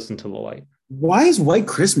 I would listen to The Light. Why is White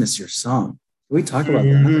Christmas your song? Can we talk about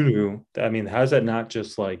that? I mean, how's that not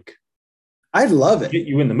just I love it. Get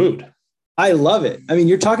you in the mood. I love it. I mean,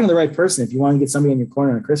 you're talking to the right person if you want to get somebody in your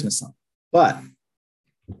corner on a Christmas song. But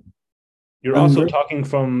you're also talking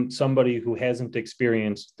from somebody who hasn't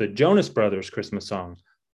experienced the Jonas Brothers Christmas song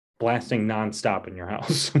blasting nonstop in your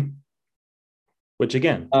house. Which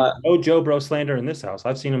again, no Joe Bro slander in this house.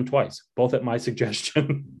 I've seen him twice, both at my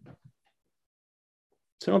suggestion.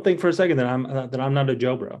 So don't think for a second that I'm not a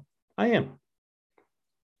Joe Bro. I am.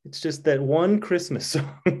 It's just that one Christmas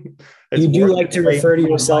song. You do like to refer to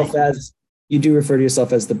yourself as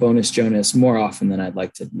the bonus Jonas more often than I'd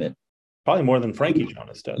like to admit. Probably more than Frankie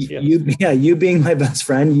Jonas does. Yes. You being my best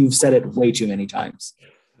friend, you've said it way too many times.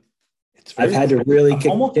 I've had to really I'm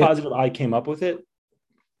almost positive I came up with it.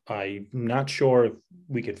 I'm not sure if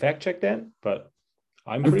we could fact check that, but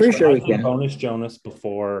I'm pretty sure we can. Bonus Jonas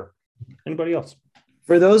before anybody else.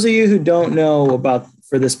 For those of you who don't know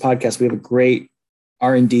for this podcast, we have a great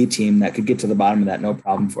R&D team that could get to the bottom of that no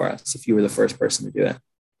problem for us if you were the first person to do it.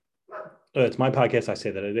 It's my podcast. I say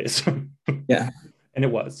that it is. Yeah. And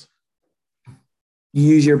it was. You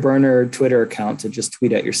use your burner Twitter account to just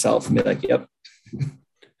tweet at yourself and be like, yep.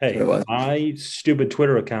 Hey, my stupid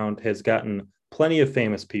Twitter account has gotten plenty of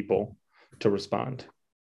famous people to respond.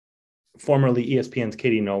 Formerly ESPN's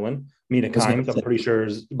Katie Nolan, Mina Kimes, I'm pretty sure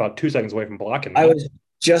is about 2 seconds away from blocking me. I was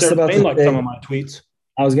just about to say, some of my tweets.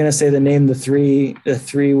 I was going to say the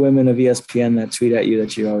three women of ESPN that tweet at you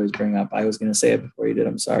that you always bring up. I was going to say it before you did.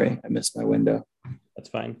 I'm sorry. I missed my window. That's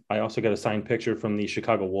fine. I also got a signed picture from the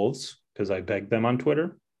Chicago Wolves because I begged them on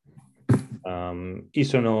Twitter.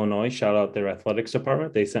 Eastern Illinois, shout out their athletics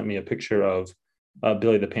department. They sent me a picture of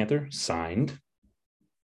Billy the Panther signed.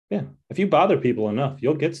 Yeah. If you bother people enough,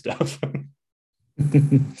 you'll get stuff.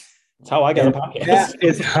 That's how I got a podcast. That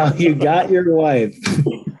is how you got your wife.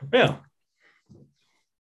 Yeah.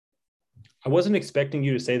 I wasn't expecting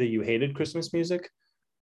you to say that you hated Christmas music,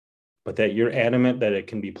 but that you're adamant that it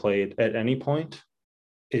can be played at any point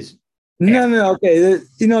is no. Okay.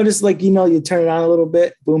 Just you turn it on a little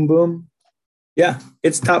bit, boom, boom. Yeah.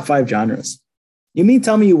 It's top 5 genres. You mean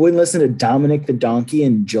tell me you wouldn't listen to Dominic the Donkey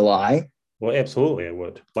in July? Well, absolutely. I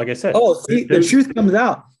would. Like I said. Oh, see, the truth comes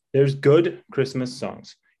out. There's good Christmas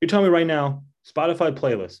songs. You're telling me right now, Spotify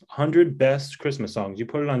playlist, 100 best Christmas songs. You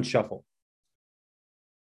put it on shuffle.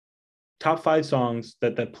 Top 5 songs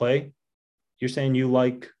that play. You're saying you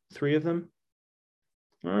like 3 of them?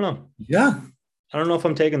 I don't know. Yeah. I don't know if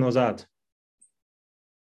I'm taking those odds.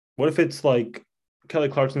 What if it's like Kelly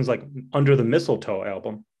Clarkson's Under the Mistletoe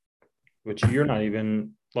album, which you're not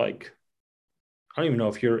even I don't even know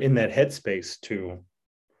if you're in that headspace to.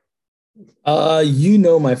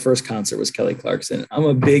 My first concert was Kelly Clarkson. I'm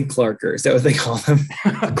a big Clarker. Is that what they call him?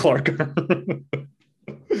 Clarker.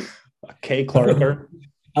 A K Clarker.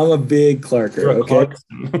 I'm a big Clarker. Okay.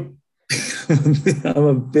 I'm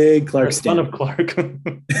a big Clark. Son of Clark.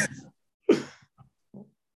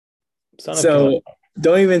 Son of So Kelly.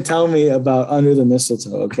 don't even tell me about Under the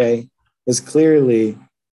Mistletoe, okay? Because clearly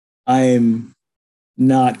I'm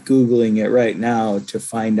not Googling it right now to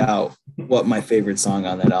find out what my favorite song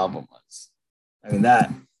on that album was. I mean,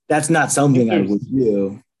 that's not something I would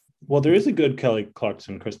do. Well, there is a good Kelly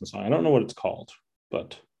Clarkson Christmas song. I don't know what it's called,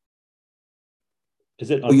 but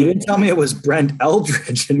is it? Well, you didn't tell me it was Brent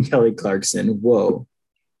Eldridge and Kelly Clarkson. Whoa.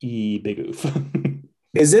 Big Oof.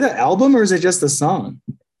 Is it an album or is it just a song?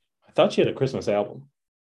 I thought she had a Christmas album.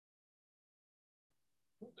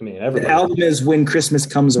 I mean, The album is When Christmas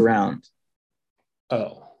Comes Around.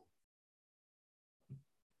 Oh.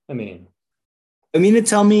 I mean to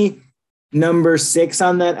tell me number 6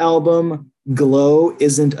 on that album, Glow,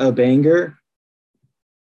 isn't a banger?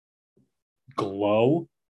 Glow?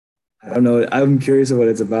 I don't know. I'm curious of what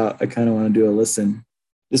it's about. I kind of want to do a listen.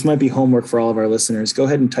 This might be homework for all of our listeners. Go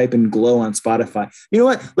ahead and type in Glow on Spotify. You know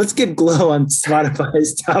what? Let's get Glow on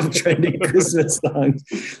Spotify's top trending Christmas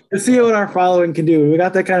songs. Let's see what our following can do. We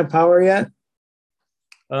got that kind of power yet?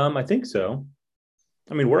 I think so.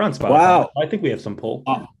 I mean, we're on Spotify. Wow. I think we have some pull.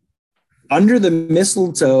 Under the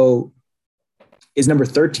Mistletoe is number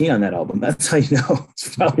 13 on that album. That's how you know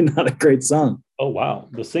it's probably not a great song. Oh, wow.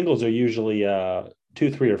 The singles are usually 2,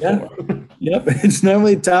 3, or 4. Yep. It's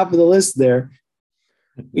normally top of the list there.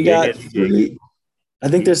 We got 3. I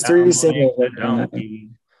think there's 3 singles.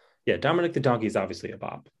 Yeah, Dominic the Donkey is obviously a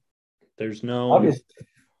bop. There's no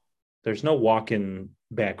walking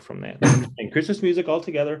back from that. And Christmas music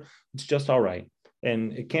altogether, it's just all right.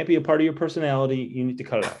 And it can't be a part of your personality. You need to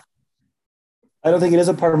cut it out. I don't think it is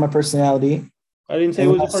a part of my personality. I didn't say it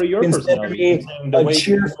was a part of your personality. A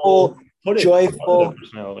cheerful, joyful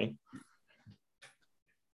personality.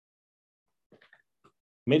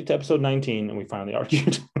 Made it to episode 19 and we finally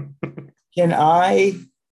argued. Can I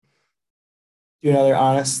do another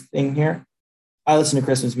honest thing here? I listen to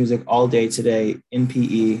Christmas music all day today in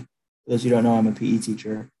PE. For those who don't know, I'm a PE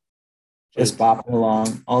teacher. Just bopping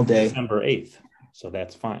along all day. December 8th, so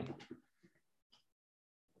that's fine.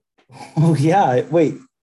 Oh, yeah. Wait.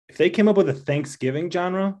 If they came up with a Thanksgiving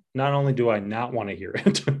genre, not only do I not want to hear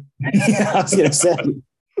it. Yeah, I was going to say.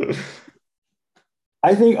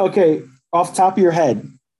 I think, okay, off the top of your head,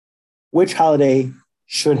 which holiday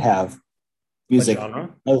should have music other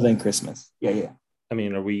than Christmas? Yeah. I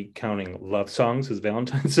mean, are we counting love songs as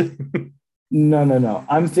Valentine's Day? No.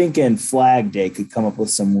 I'm thinking Flag Day could come up with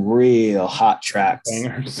some real hot tracks.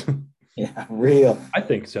 Bangers. Yeah, real. I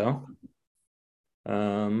think so.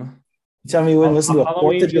 Tell me you wouldn't listen to a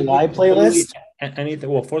 4th of July playlist? Anything?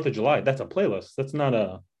 Well, 4th of July, that's a playlist. That's not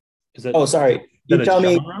a... Is it? Oh, sorry. You tell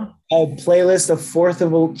me a playlist of 4th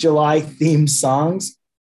of July themed songs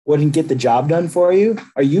wouldn't get the job done for you?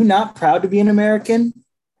 Are you not proud to be an American?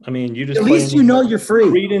 I mean, you just... At least you know you're free.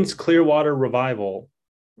 Creedence Clearwater Revival.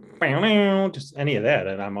 Just any of that.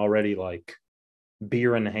 And I'm already like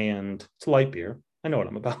beer in hand. It's light beer. I know what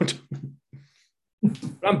I'm about.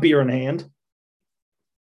 I'm beer in hand.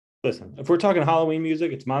 Listen, if we're talking Halloween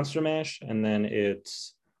music, it's Monster Mash, and then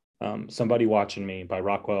it's Somebody Watching Me by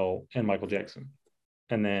Rockwell and Michael Jackson.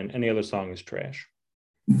 And then any other song is trash.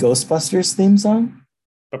 Ghostbusters theme song?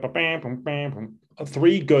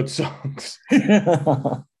 3 good songs.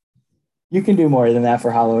 You can do more than that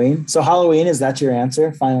for Halloween. So Halloween, is that your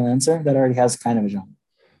answer? Final answer? That already has kind of a genre.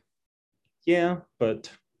 Yeah,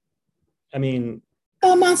 but I mean...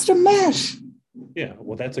 Monster Mash. Yeah,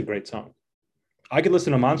 well, that's a great song. I could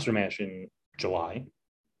listen to Monster Mash in July. I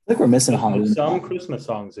think we're missing Halloween. Some Christmas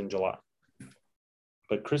songs in July.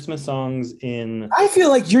 But Christmas songs in... I feel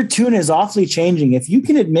like your tune is awfully changing. If you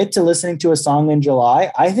can admit to listening to a song in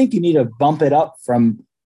July, I think you need to bump it up from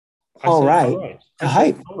all right to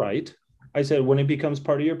hype. All right. I said when it becomes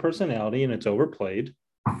part of your personality and it's overplayed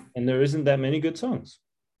and there isn't that many good songs.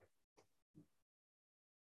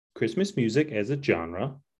 Christmas music as a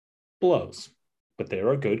genre blows, but there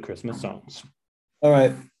are good Christmas songs. All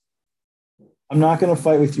right. I'm not going to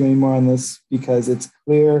fight with you anymore on this because it's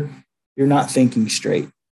clear you're not thinking straight.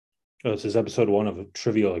 Oh, this is episode 1 of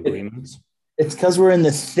Trivial Agreements. It's because we're in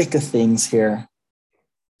the thick of things here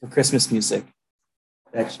for Christmas music.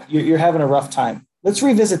 You're having a rough time. Let's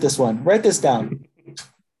revisit this one. Write this down.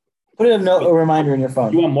 Put a reminder in your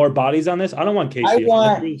phone. You want more bodies on this? I don't want Casey. I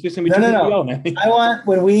want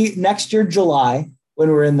when we next year, July, when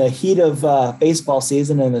we're in the heat of baseball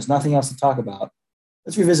season and there's nothing else to talk about.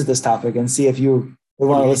 Let's revisit this topic and see if you would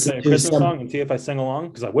want to listen to a Christmas song and see if I sing along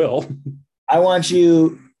because I will. I want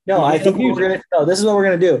you. No, I think we're gonna. No, this is what we're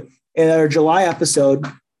gonna do in our July episode.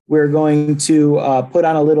 We're going to put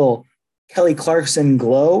on a little Kelly Clarkson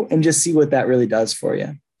Glow and just see what that really does for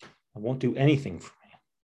you. I won't do anything for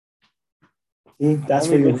me. See, that's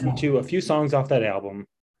I've where only you're. listened to a few songs off that album.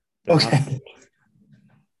 They're not- Okay.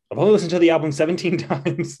 I've only listened to the album 17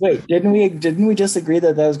 times. Wait, didn't we just agree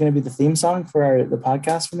that was going to be the theme song for the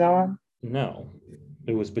podcast from now on? No,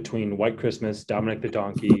 it was between White Christmas, Dominic the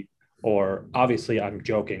Donkey, or obviously I'm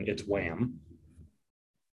joking, it's Wham.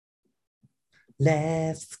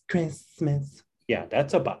 Last Christmas. Yeah,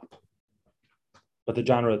 that's a bop. But the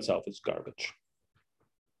genre itself is garbage.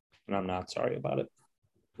 And I'm not sorry about it.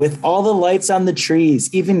 With all the lights on the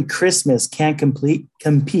trees, even Christmas can't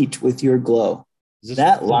compete with your glow.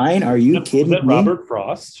 That line, are you kidding me? Robert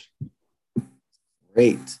Frost?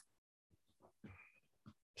 Great. Is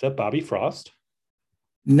that Bobby Frost?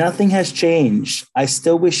 Nothing has changed. I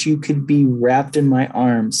still wish you could be wrapped in my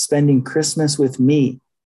arms, spending Christmas with me.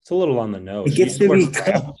 It's a little on the nose. It gets to be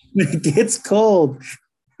cold. It gets cold.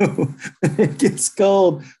 It gets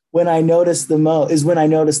cold when I notice the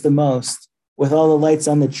most. With all the lights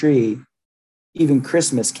on the tree, even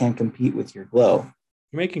Christmas can't compete with your glow.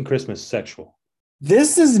 You're making Christmas sexual.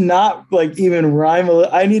 This is not like even rhyme.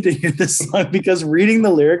 I need to hear this song because reading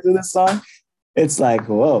the lyrics of this song, it's like,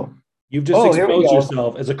 whoa. You've just exposed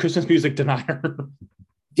yourself as a Christmas music denier.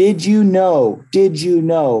 Did you know?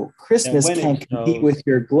 Christmas can't compete with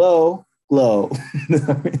your glow.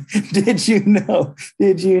 Did you know?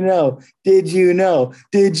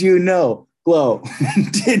 Glow.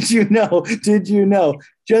 Did you know?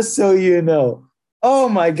 Just so you know. Oh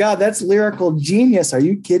my God, that's lyrical genius. Are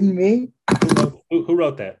you kidding me? Who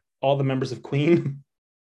wrote that? All the members of Queen?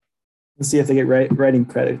 Let's see if they get writing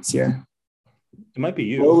credits here. It might be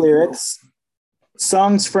you. Low lyrics.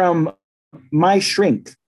 Songs from My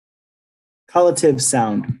Shrink. Collective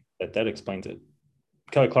Sound. That explains it.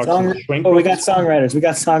 Kelly Clarkson. Shrink. Oh, we got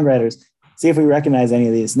songwriters. See if we recognize any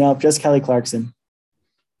of these. Nope, just Kelly Clarkson.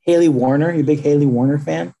 Haley Warner. You a big Haley Warner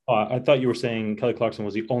fan? Oh, I thought you were saying Kelly Clarkson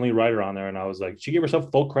was the only writer on there, and I was like, she gave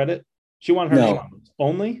herself full credit? She wanted her name on it.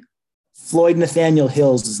 Only? Floyd Nathaniel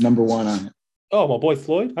Hills is number 1 on it. Oh, my boy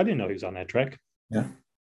Floyd? I didn't know he was on that track. Yeah.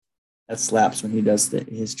 That slaps when he does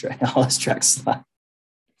his track. All his tracks slap.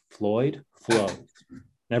 Floyd Flow.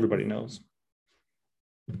 Everybody knows.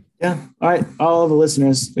 Yeah. All right. All of the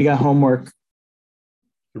listeners, we got homework.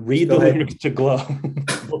 Read the lyrics to Glow.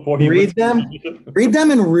 Read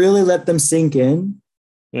them and really let them sink in.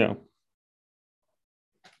 Yeah.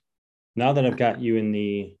 Now that I've got you in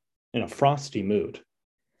a frosty mood,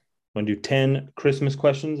 I'm going to do 10 Christmas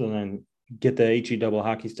questions and then get the HE double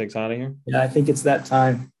hockey sticks out of here. Yeah, I think it's that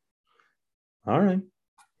time. All right.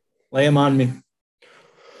 Lay them on me.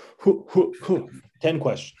 10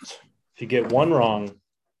 questions. If you get one wrong,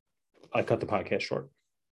 I cut the podcast short.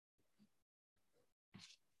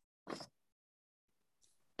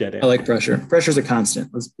 Dead end. I like pressure. Pressure's a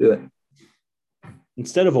constant. Let's do it.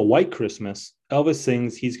 Instead of a white Christmas, Elvis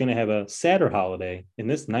sings he's going to have a sadder holiday in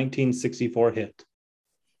this 1964 hit.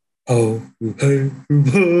 Oh, hey,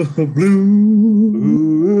 blue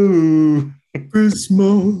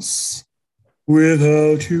Christmas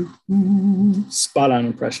without you. Spot on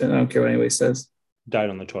impression. I don't care what anybody says.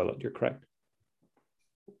 Died on the toilet. You're correct.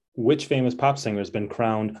 Which famous pop singer has been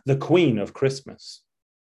crowned the Queen of Christmas?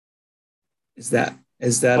 Is that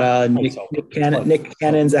Nick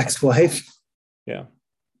Cannon's ex-wife? Yeah.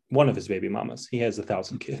 One of his baby mamas. He has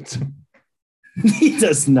 1,000 kids. He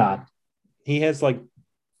does not. He has like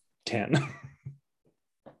 10.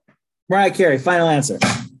 Mariah Carey, final answer.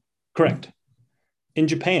 Correct. In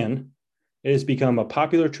Japan, it has become a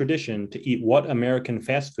popular tradition to eat what American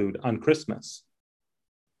fast food on Christmas?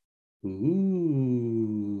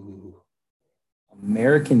 Ooh.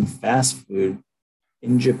 American fast food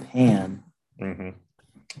in Japan. Mm-hmm.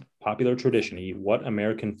 Popular tradition to eat what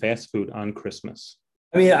American fast food on Christmas?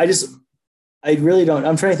 I mean, I really don't.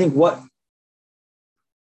 I'm trying to think what.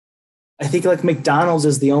 I think like McDonald's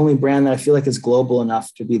is the only brand that I feel like is global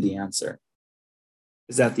enough to be the answer.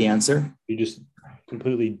 Is that the answer? You're just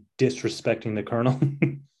completely disrespecting the Colonel.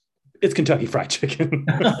 It's Kentucky Fried Chicken.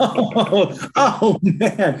 oh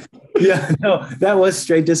man. Yeah, no, that was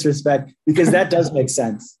straight disrespect because that does make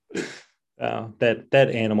sense. That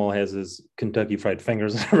animal has his Kentucky Fried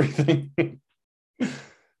Fingers and everything.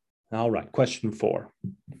 All right, question 4.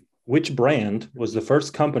 Which brand was the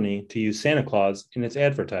first company to use Santa Claus in its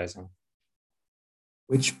advertising?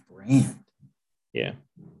 Which brand? Yeah.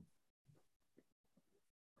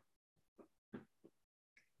 It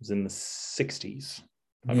was in the 60s.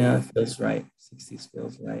 Yeah, it feels right. 60s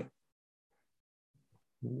feels right.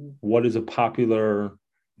 What is a popular,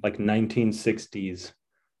 like, 1960s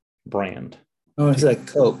brand? Oh, it's like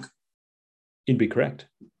Coke. You'd be correct.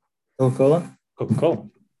 Coca-Cola? Coca-Cola.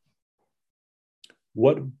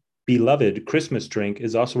 What beloved Christmas drink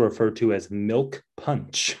is also referred to as milk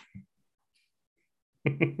punch?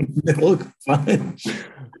 Milk punch.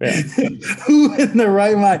 Yeah. Who in their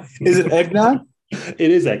right mind? Is it eggnog? It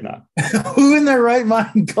is eggnog. Who in their right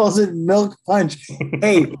mind calls it milk punch?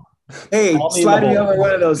 Hey, slide me over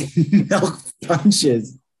one of those milk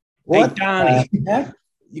punches. What? Hey, Donnie,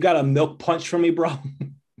 you got a milk punch for me, bro?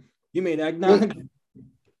 You made eggnog?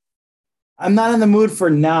 I'm not in the mood for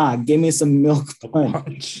nog. Give me some milk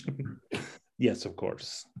punch. Yes, of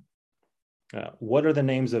course. What are the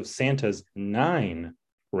names of Santa's 9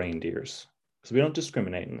 reindeers? Because we don't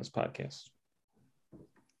discriminate in this podcast.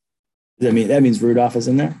 That means Rudolph is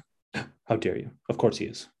in there? How dare you? Of course he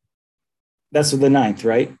is. That's the 9th,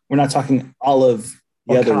 right? We're not talking all of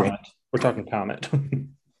the other Comet. We're talking Comet.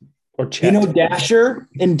 Or Chet. Dasher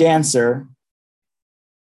and Dancer,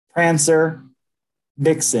 Prancer,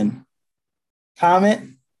 Vixen, Comet,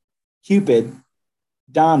 Cupid,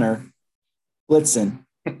 Donner, Blitzen.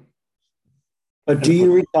 But do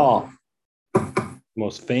you recall?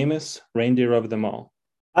 Most famous reindeer of them all.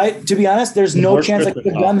 To be honest, there's no chance I could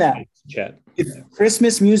have done that. Chet. If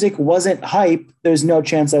Christmas music wasn't hype, there's no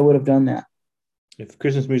chance I would have done that. If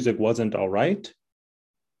Christmas music wasn't all right,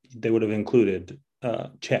 they would have included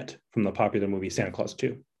Chet from the popular movie Santa Claus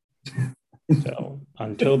 2. So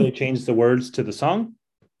until they change the words to the song,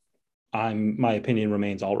 my opinion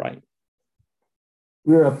remains all right.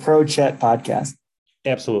 We're a pro Chet podcast.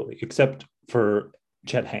 Absolutely, except for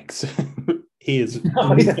Chet Hanks. He is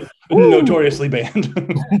notoriously banned.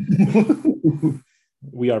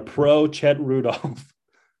 We are pro Chet Rudolph,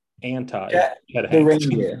 anti Chet Hanks. The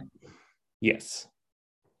reindeer. Yes.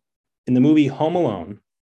 In the movie Home Alone,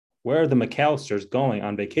 where are the McAllisters going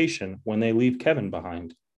on vacation when they leave Kevin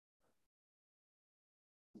behind?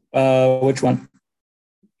 Which one?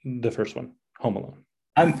 The first one, Home Alone.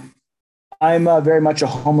 I'm very much a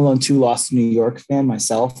Home Alone 2 Lost in New York fan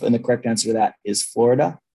myself, and the correct answer to that is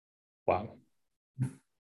Florida. Wow.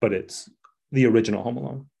 But it's the original Home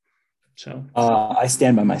Alone. So I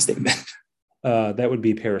stand by my statement. That would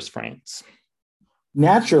be Paris, France.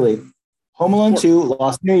 Naturally, Home Alone 2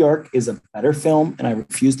 Lost in New York is a better film, and I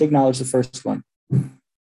refuse to acknowledge the first one.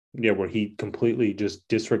 Yeah, where he completely just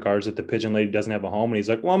disregards that the pigeon lady doesn't have a home, and he's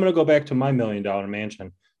like, well, I'm going to go back to my $1 million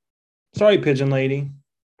mansion. Sorry, pigeon lady.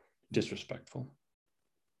 Disrespectful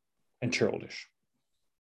and childish.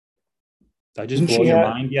 I just blow your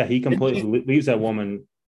mind. Yeah, he completely leaves that woman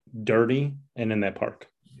dirty and in that park.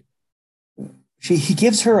 He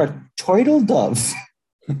gives her a turtle dove.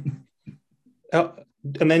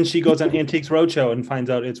 And then she goes on Antiques Roadshow and finds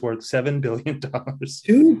out it's worth $7 billion.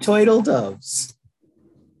 2 turtle doves.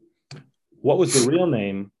 What was the real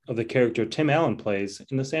name of the character Tim Allen plays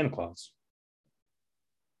in The Santa Claus?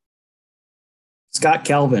 Scott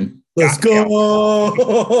Calvin. Let's go.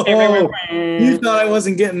 You thought I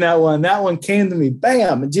wasn't getting that one. That one came to me.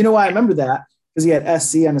 Bam. And do you know why I remember that? Because he had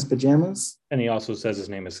SC on his pajamas. And he also says his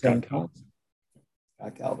name is Scott Calvin.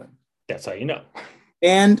 Scott Calvin. That's how you know.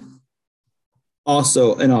 And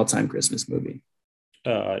also an all-time Christmas movie.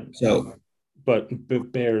 But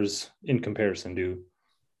bears in comparison to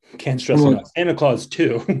can't stress enough. Santa Claus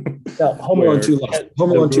 2. Yeah, Home Alone 2 lost.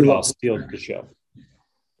 Home Alone 2 lost. Steals the show.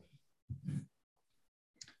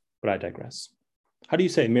 But I digress. How do you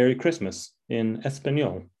say Merry Christmas in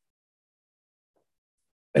Espanol?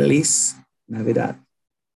 Feliz Navidad.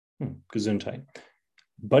 Gesundheit.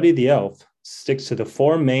 Buddy the Elf sticks to the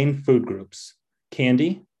 4 main food groups: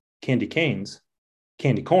 candy, candy canes,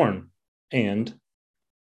 candy corn, and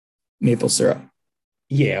maple syrup.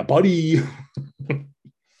 Yeah, buddy.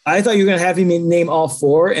 I thought you were going to have me name all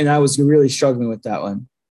 4, and I was really struggling with that one.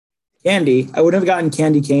 Candy. I wouldn't have gotten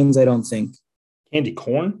candy canes, I don't think. Candy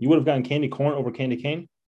corn? You would have gotten candy corn over candy cane?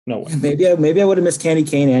 No way. Maybe I would have missed candy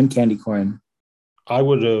cane and candy corn. I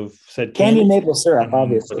would have said candy and maple syrup,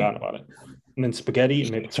 obviously. Forgotten about it. And then spaghetti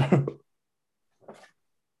and maple syrup.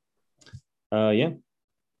 Yeah.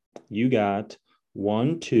 You got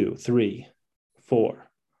 1, 2, 3,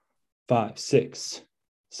 4, 5, 6,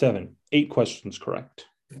 7, 8 questions correct.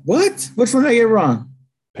 What? Which one did I get wrong?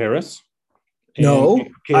 Paris? No,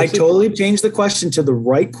 I totally changed the question to the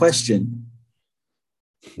right question.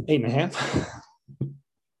 8.5. All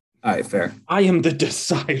right, fair. I am the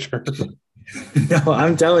decider. No,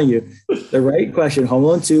 I'm telling you. The right question. Home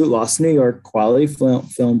Alone 2, Lost in New York, quality film.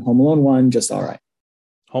 Home Alone 1, just all right.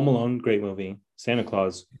 Home Alone, great movie. Santa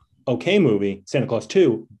Claus, okay movie. Santa Claus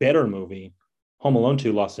 2, better movie. Home Alone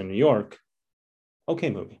 2, Lost in New York,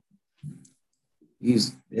 okay movie.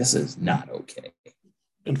 This is not okay.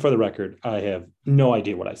 And for the record, I have no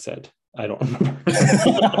idea what I said. I don't remember.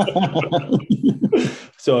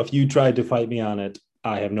 So if you tried to fight me on it,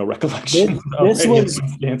 I have no recollection This of any was of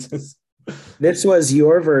these dances. this was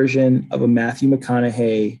your version of a Matthew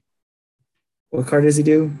McConaughey. What car does he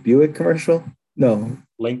do? Buick commercial? No,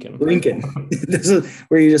 Lincoln. This is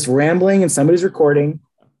where you're just rambling and somebody's recording,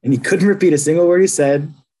 and he couldn't repeat a single word he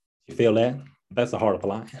said. You feel that? That's the heart of the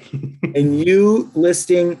lion. And you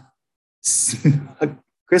listing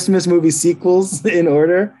Christmas movie sequels in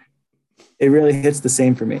order, it really hits the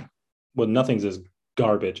same for me. Well, nothing's as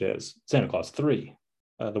garbage as Santa Claus 3,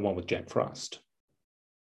 the one with Jack Frost.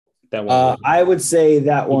 That one. I would say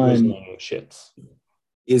that one shits.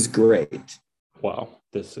 is great. Wow,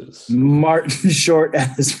 this is Martin Short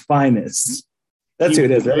at his finest. That's who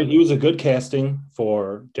it is, right? He was a good casting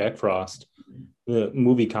for Jack Frost. The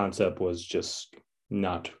movie concept was just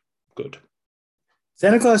not good.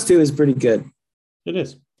 Santa Claus 2 is pretty good. It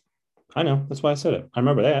is. I know. That's why I said it. I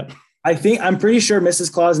remember that. I'm pretty sure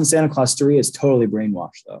Mrs. Claus and Santa Claus 3 is totally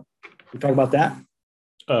brainwashed, though. We talk about that?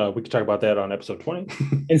 We could talk about that on episode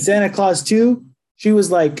 20. In Santa Claus 2, she was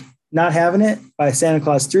like not having it. By Santa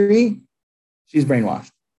Claus 3, she's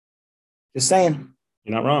brainwashed. Just saying.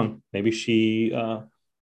 You're not wrong. Maybe she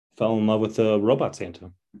fell in love with the robot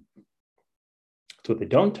Santa. That's what they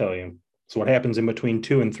don't tell you. So what happens in between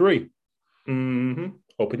 2 and 3?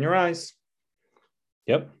 Open your eyes.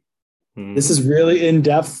 Yep. Mm-hmm. This is really in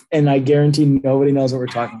depth, and I guarantee nobody knows what we're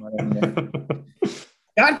talking about anymore.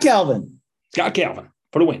 Scott Calvin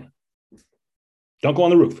for the win. Don't go on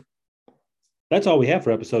the roof. That's all we have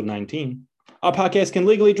for episode 19. Our podcast can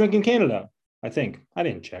legally drink in Canada, I think. I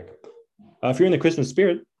didn't check. If you're in the Christmas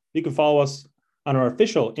spirit, you can follow us on our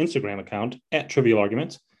official Instagram account at Trivial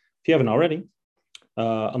Arguments. If you haven't already,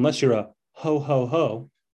 unless you're a ho,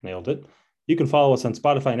 nailed it, you can follow us on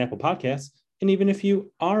Spotify and Apple Podcasts. And even if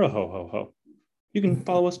you are a ho, you can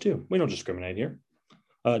follow us too. We don't discriminate here.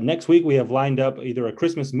 Next week, we have lined up either a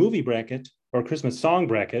Christmas movie bracket or a Christmas song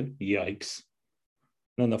bracket. Yikes.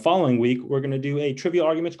 And then the following week, we're going to do a Trivial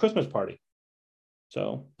Arguments Christmas party.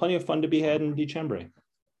 So plenty of fun to be had in December.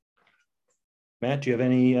 Matt, do you have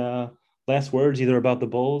any last words either about the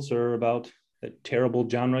Bulls or about that terrible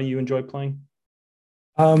genre you enjoy playing?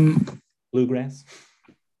 Bluegrass.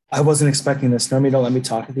 I wasn't expecting this. Normally, don't let me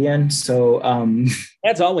talk at the end. So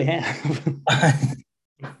that's all we have.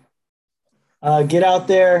 Get out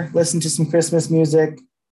there, listen to some Christmas music,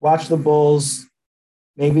 watch the Bulls,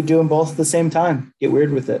 maybe do them both at the same time. Get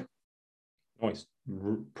weird with it. Nice.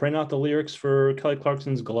 Print out the lyrics for Kelly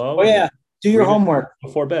Clarkson's Glow. Oh, yeah. Do your homework.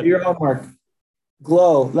 Before bed. Do your homework.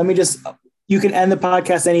 Glow. You can end the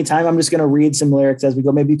podcast anytime. I'm just going to read some lyrics as we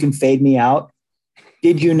go. Maybe you can fade me out.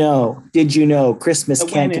 Did you know? Christmas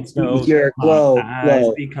can't compete with your glow.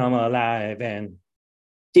 Eyes become alive and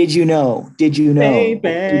did you know?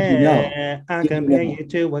 Baby, I compare you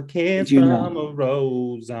to a kid from a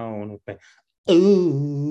rose zone. Ooh.